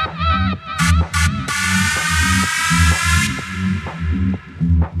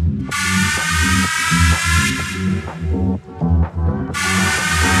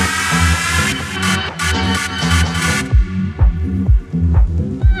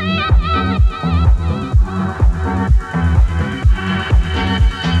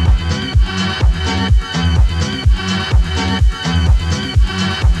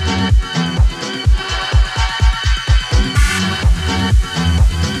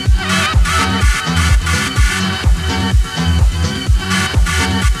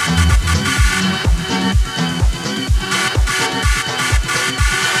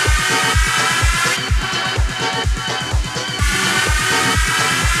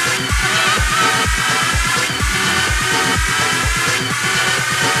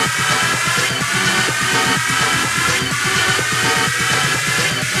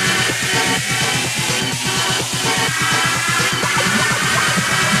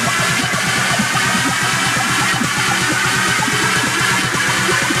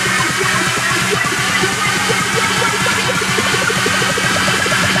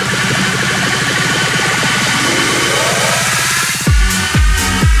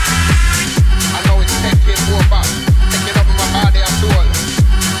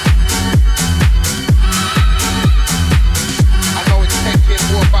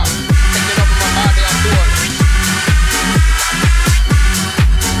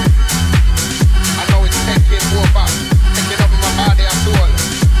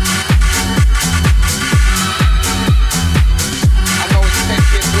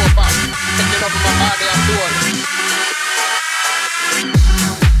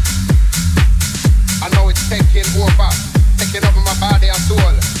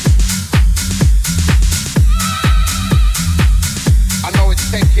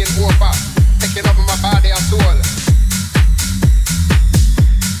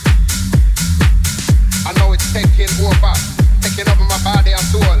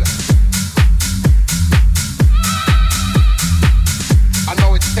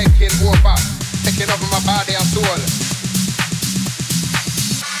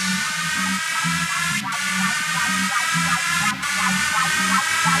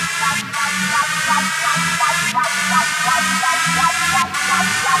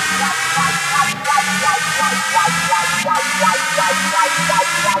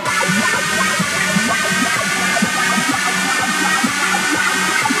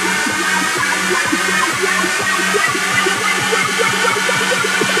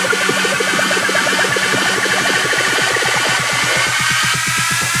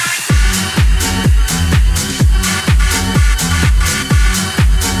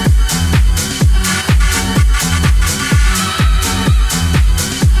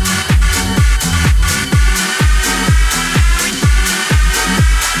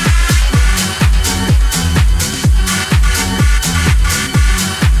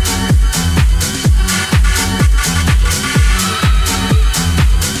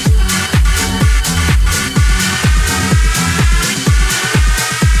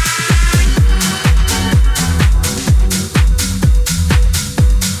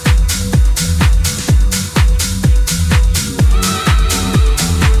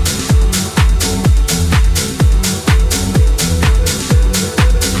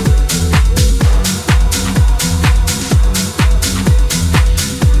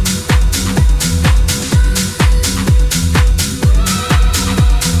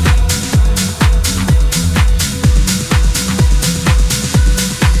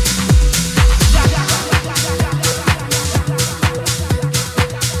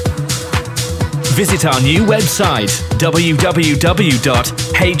 Visit our new website,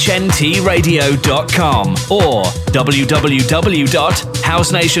 www.hntradio.com or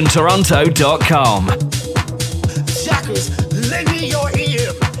www.housenationtoronto.com. Jackers, lend me your ear,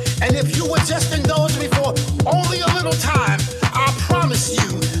 and if you would just indulge me for only a little time, I promise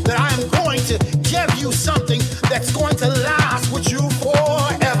you that I am going to give you something that's going to last with you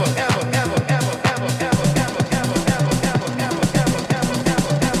forever, ever, ever, ever, ever, ever, ever, ever, ever, ever, ever,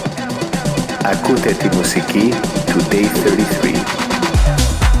 ever. Ακούτε τη μουσική του Day 33.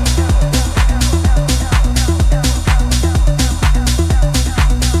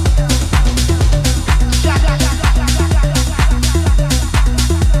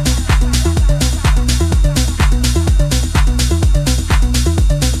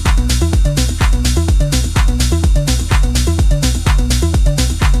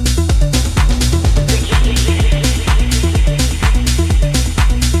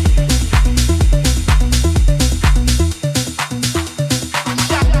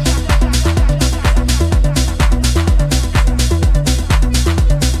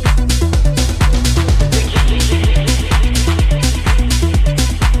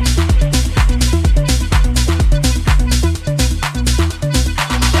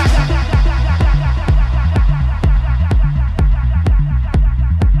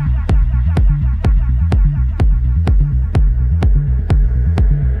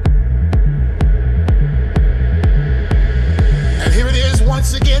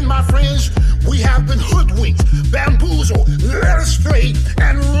 my friends, we have been hoodwinked, bamboozled, led astray,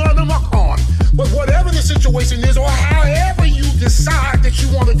 and run amok on. But whatever the situation is, or however you decide that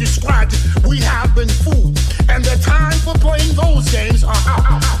you want to describe it, we have been fooled. And the time for playing those games are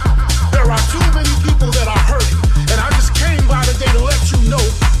out. There are too many people that are hurting, and I just came by today to let you know,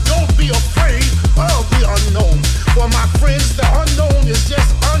 don't be afraid of the unknown. For my friends, the unknown is just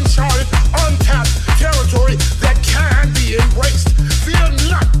uncharted, untapped territory that can be embraced. Fear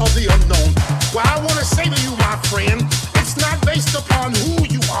not of the unknown. Well, I want to say to you, my friend, it's not based upon who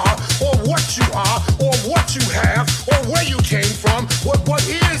you are, or what you are, or what you have, or where you came from. What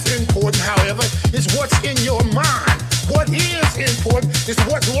is important, however, is what's in your mind. What is important is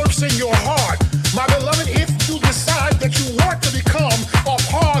what lurks in your heart. My beloved, if you decide that you want to become a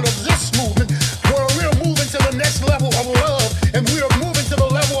part of this movement, where we're moving to the next level of love, and we are moving to the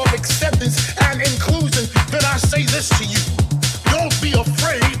level of acceptance and inclusion, then I say this to you. Don't be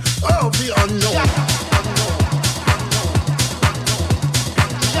afraid of the unknown.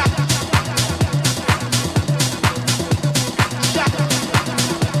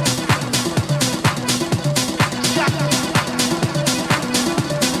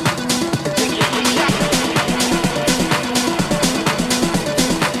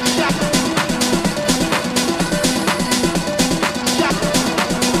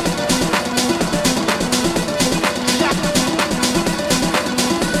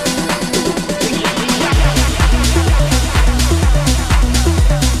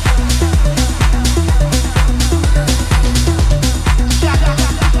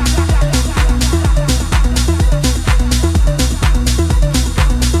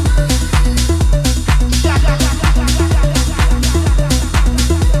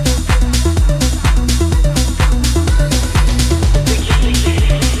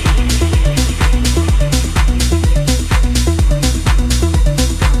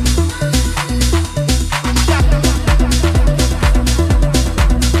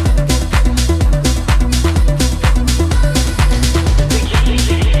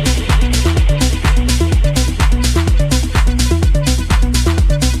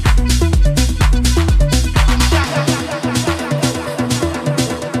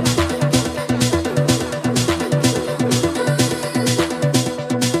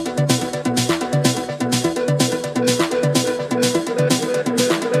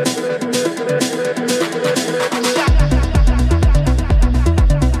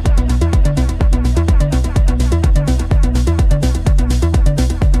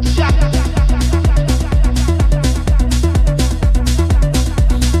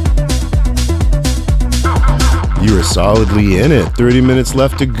 Solidly in it. 30 minutes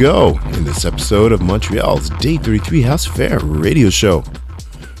left to go in this episode of Montreal's Day 33 House Fair radio show.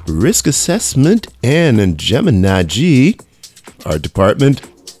 Risk Assessment and Gemini G. Art Department,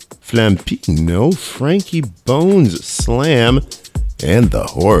 Flampino, Frankie Bones, Slam, and The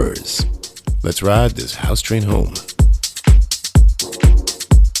Horrors. Let's ride this house train home.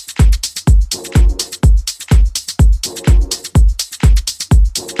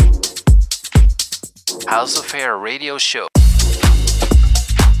 House of Hair radio show.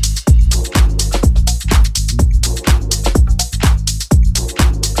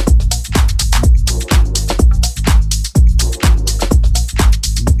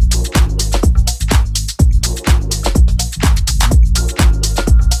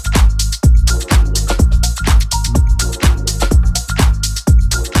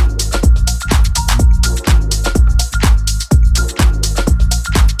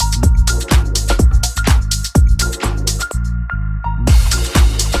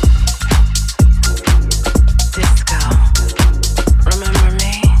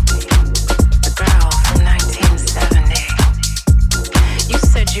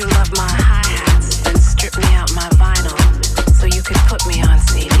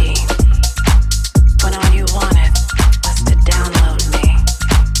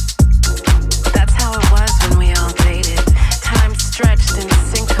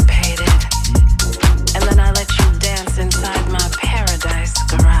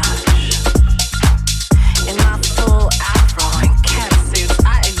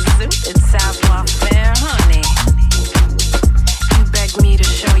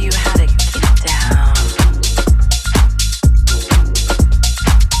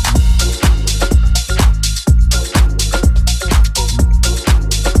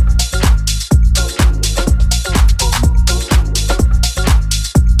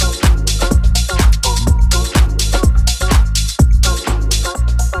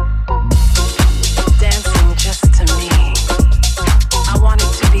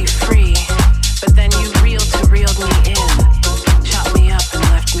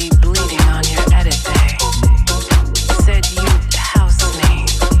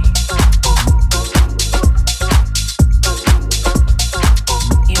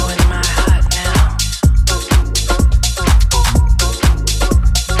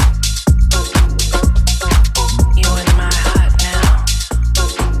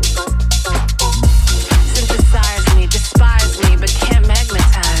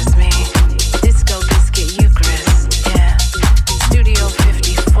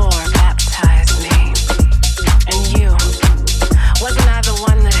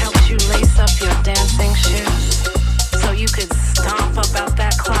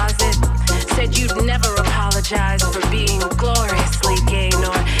 apologize for being gloriously gay?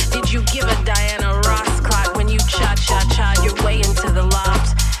 Nor did you give a Diana Ross clock when you cha-cha-cha'd your way into the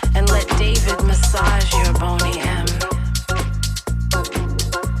loft and let David massage your bony M?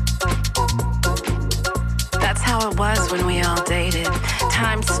 That's how it was when we all dated.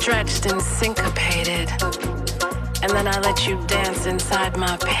 Time stretched and syncopated. And then I let you dance inside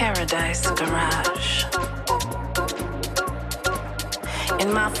my paradise garage.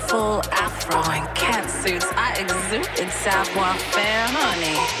 In my full afro and cat suits, I exuded savoir-faire,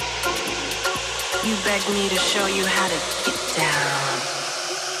 honey. You begged me to show you how to get down.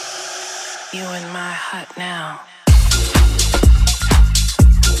 You in my hut now.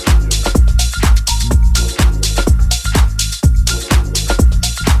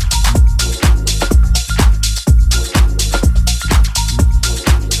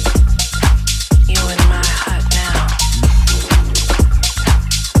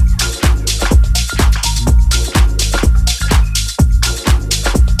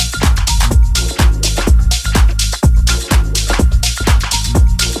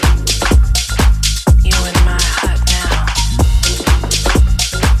 You in my hut.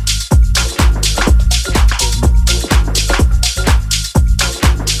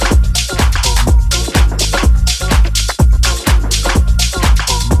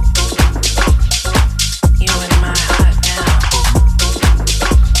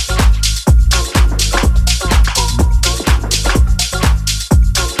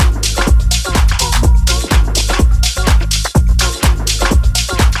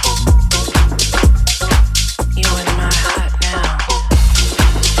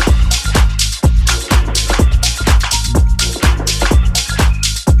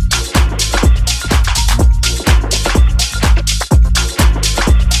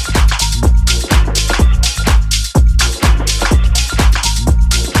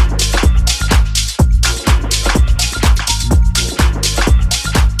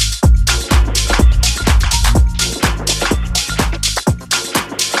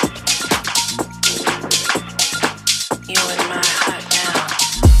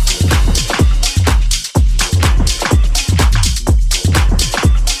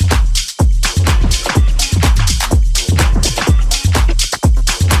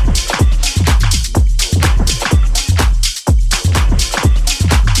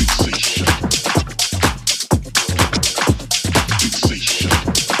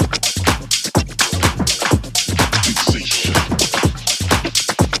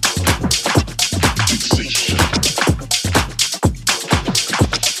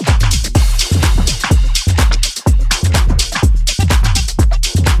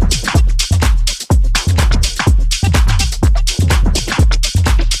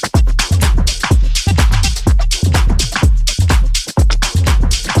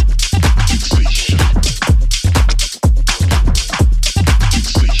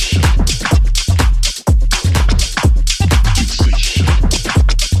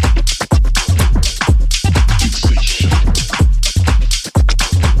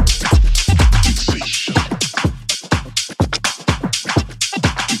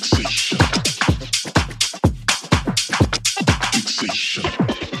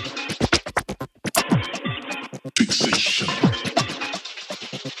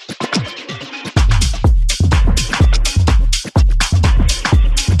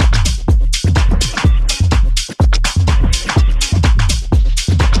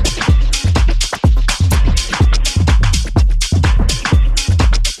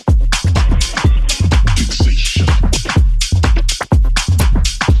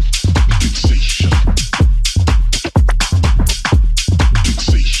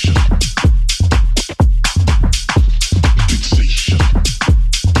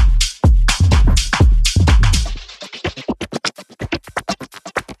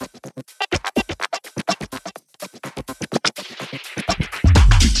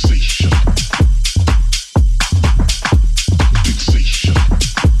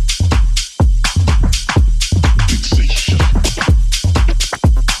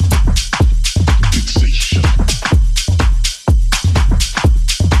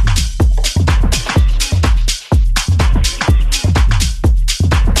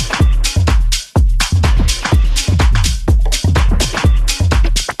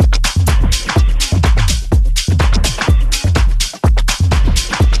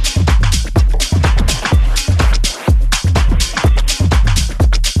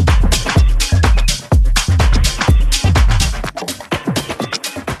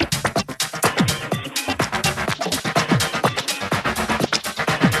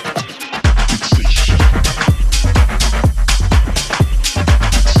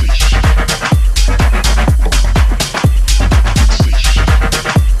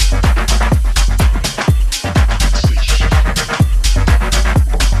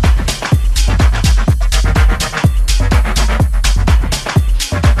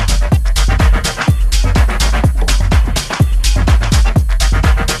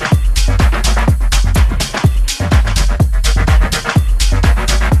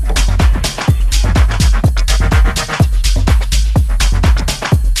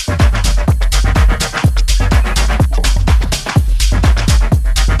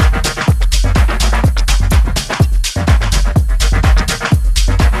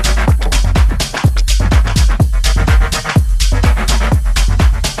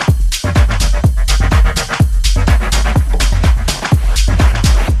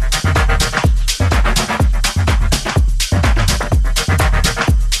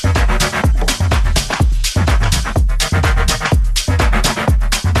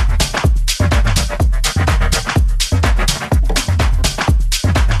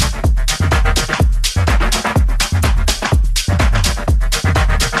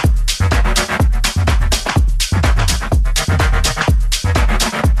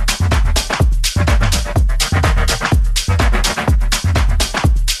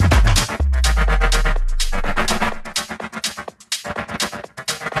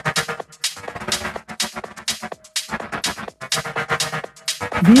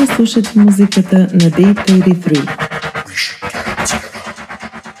 Вие слушате музиката на Day 33.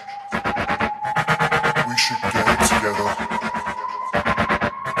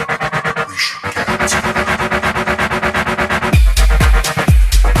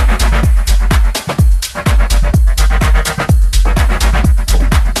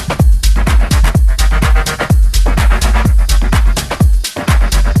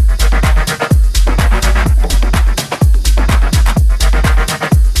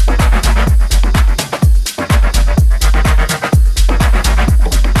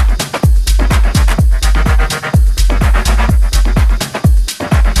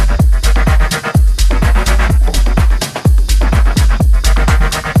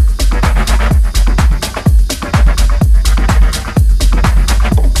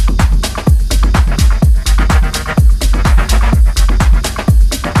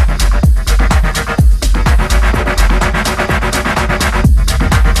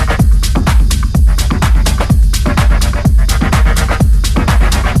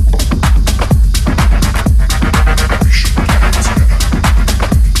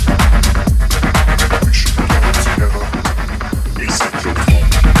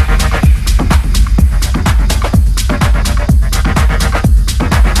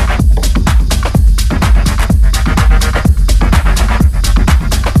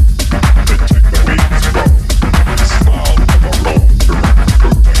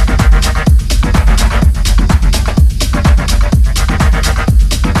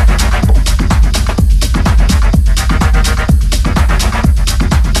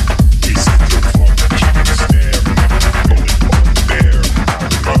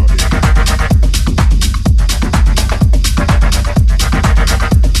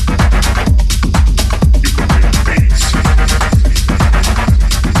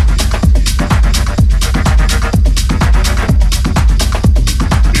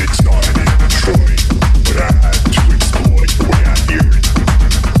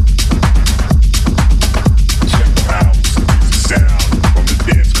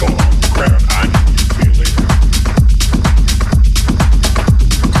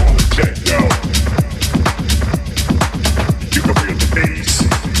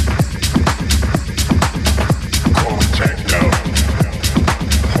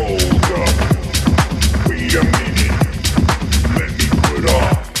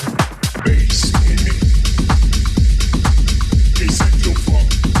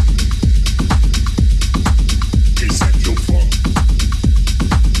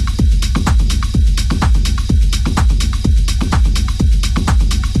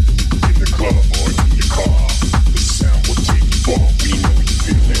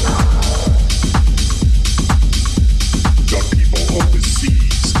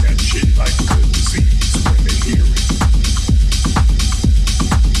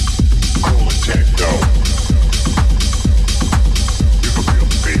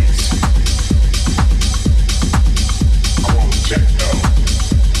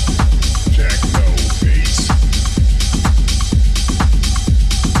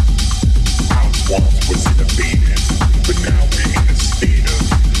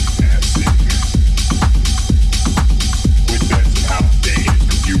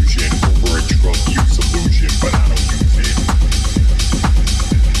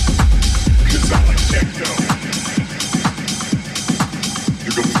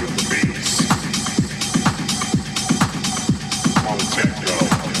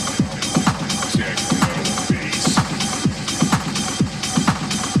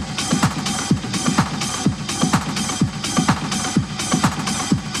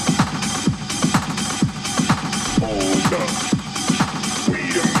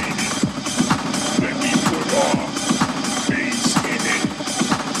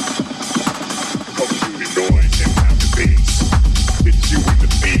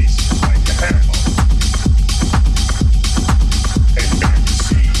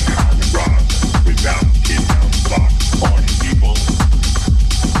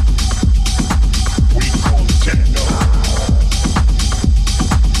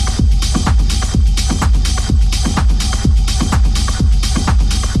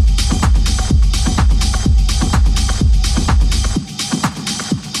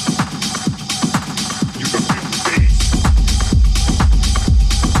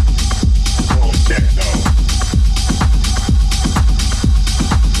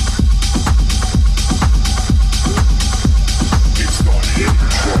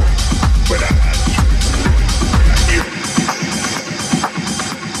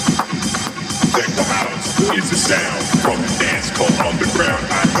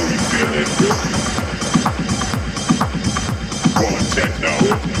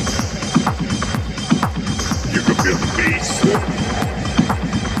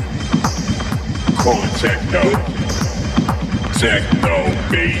 techno, techno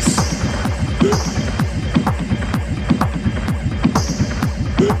bass.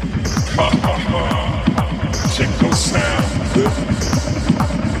 Ha ha ha, techno sound.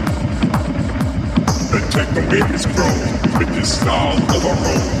 The techno wave is grown with this style of our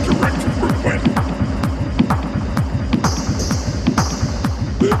own, direct from Brooklyn.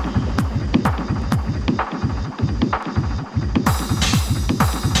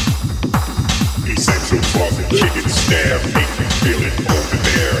 Essential closet, chicken stare, make me feel it over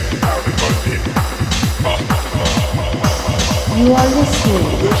there, out in London. Ha ha ha. You are listening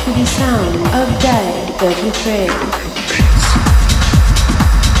to the sound of Day 33.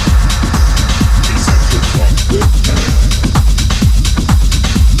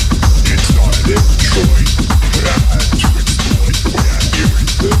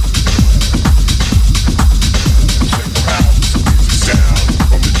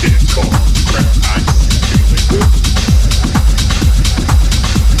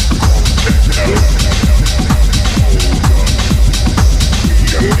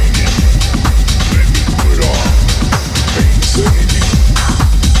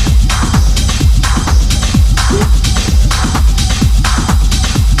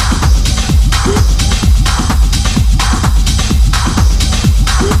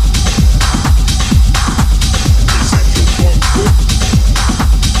 We'll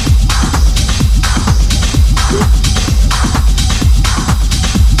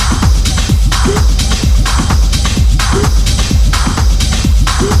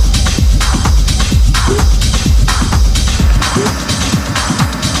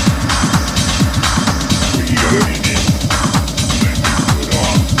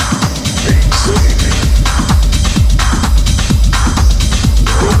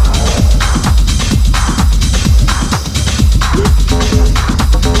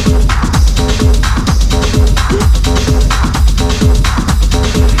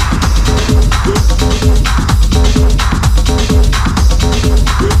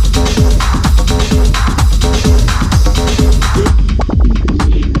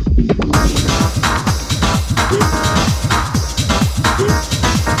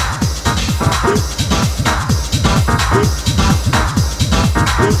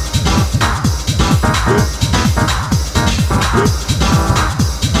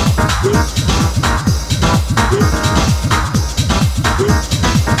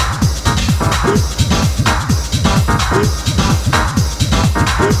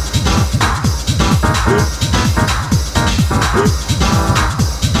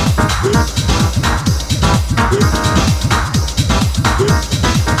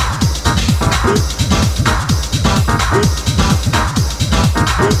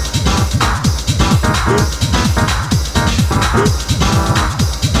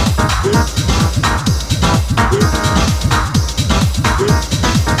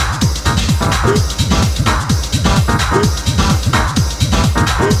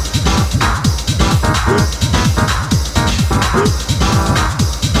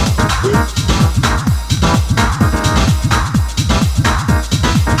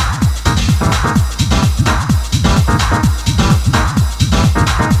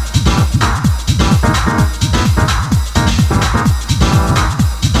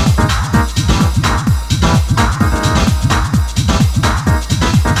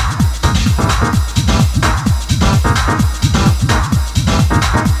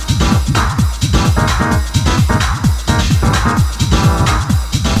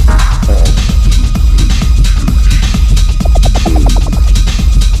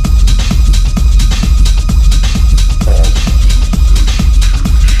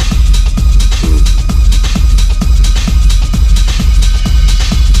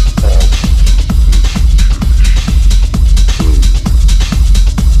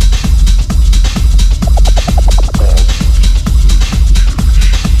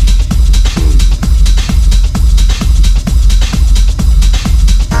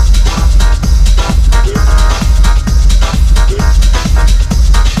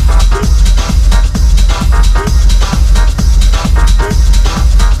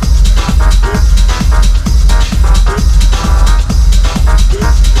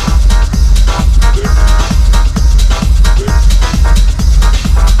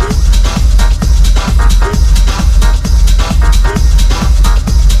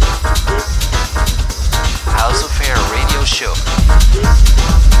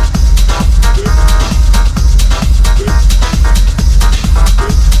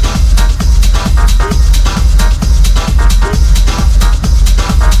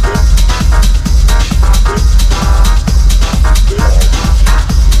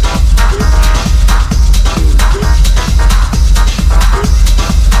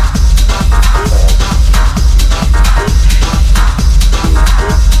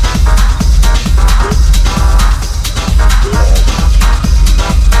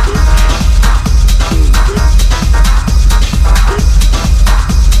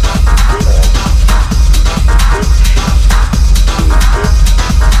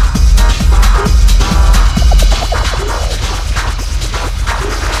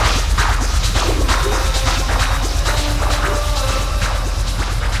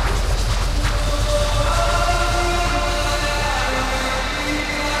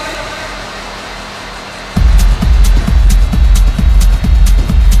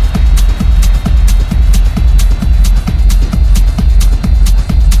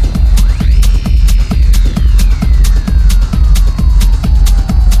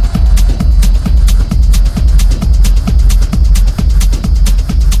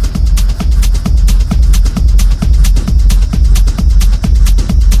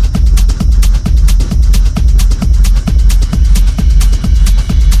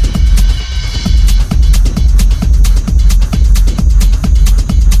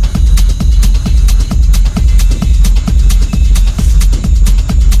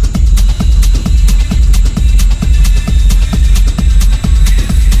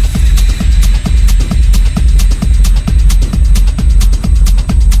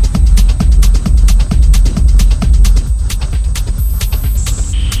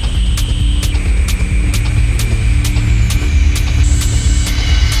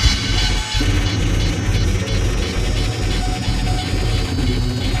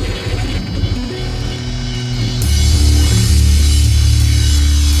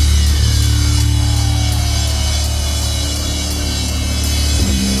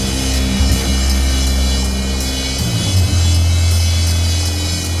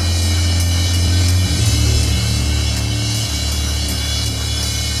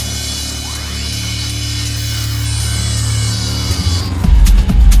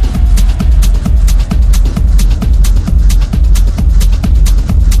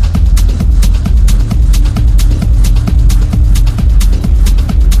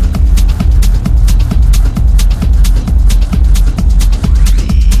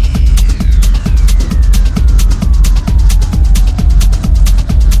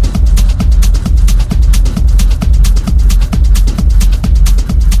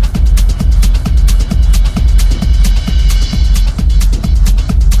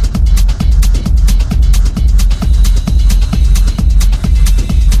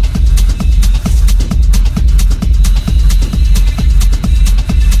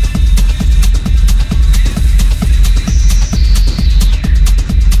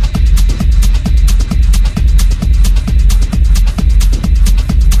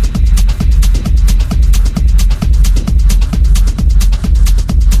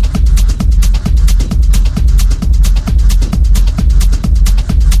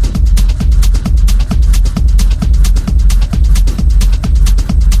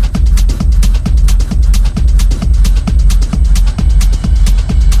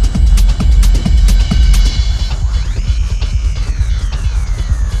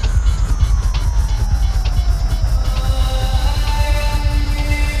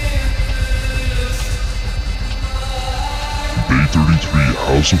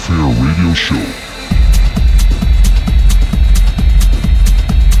House Affair radio show.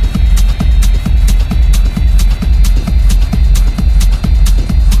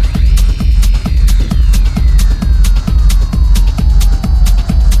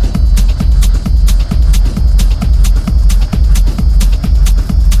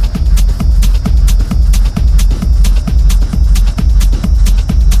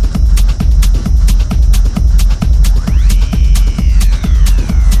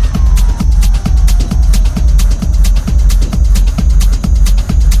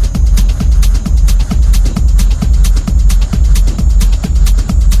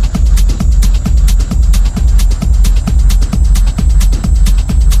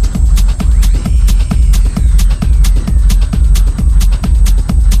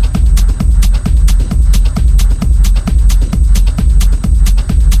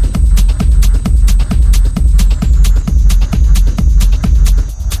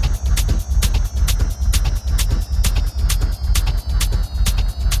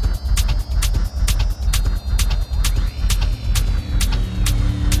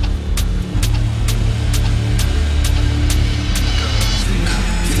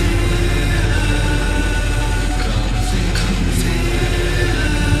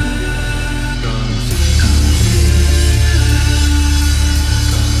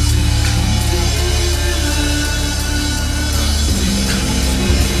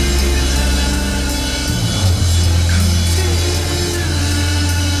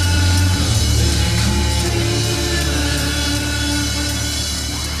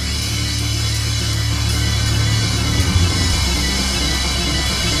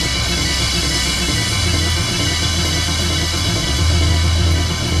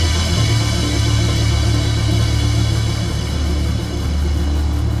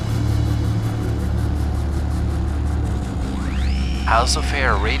 House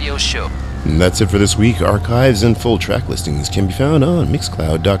Affair radio show. And that's it for this week. Archives and full track listings can be found on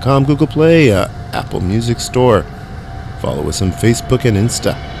Mixcloud.com, Google Play, Apple Music Store. Follow us on Facebook and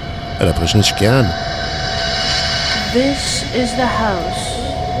Insta. À la prochaine chicane. This is the House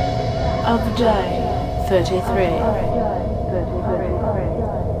of Day 33.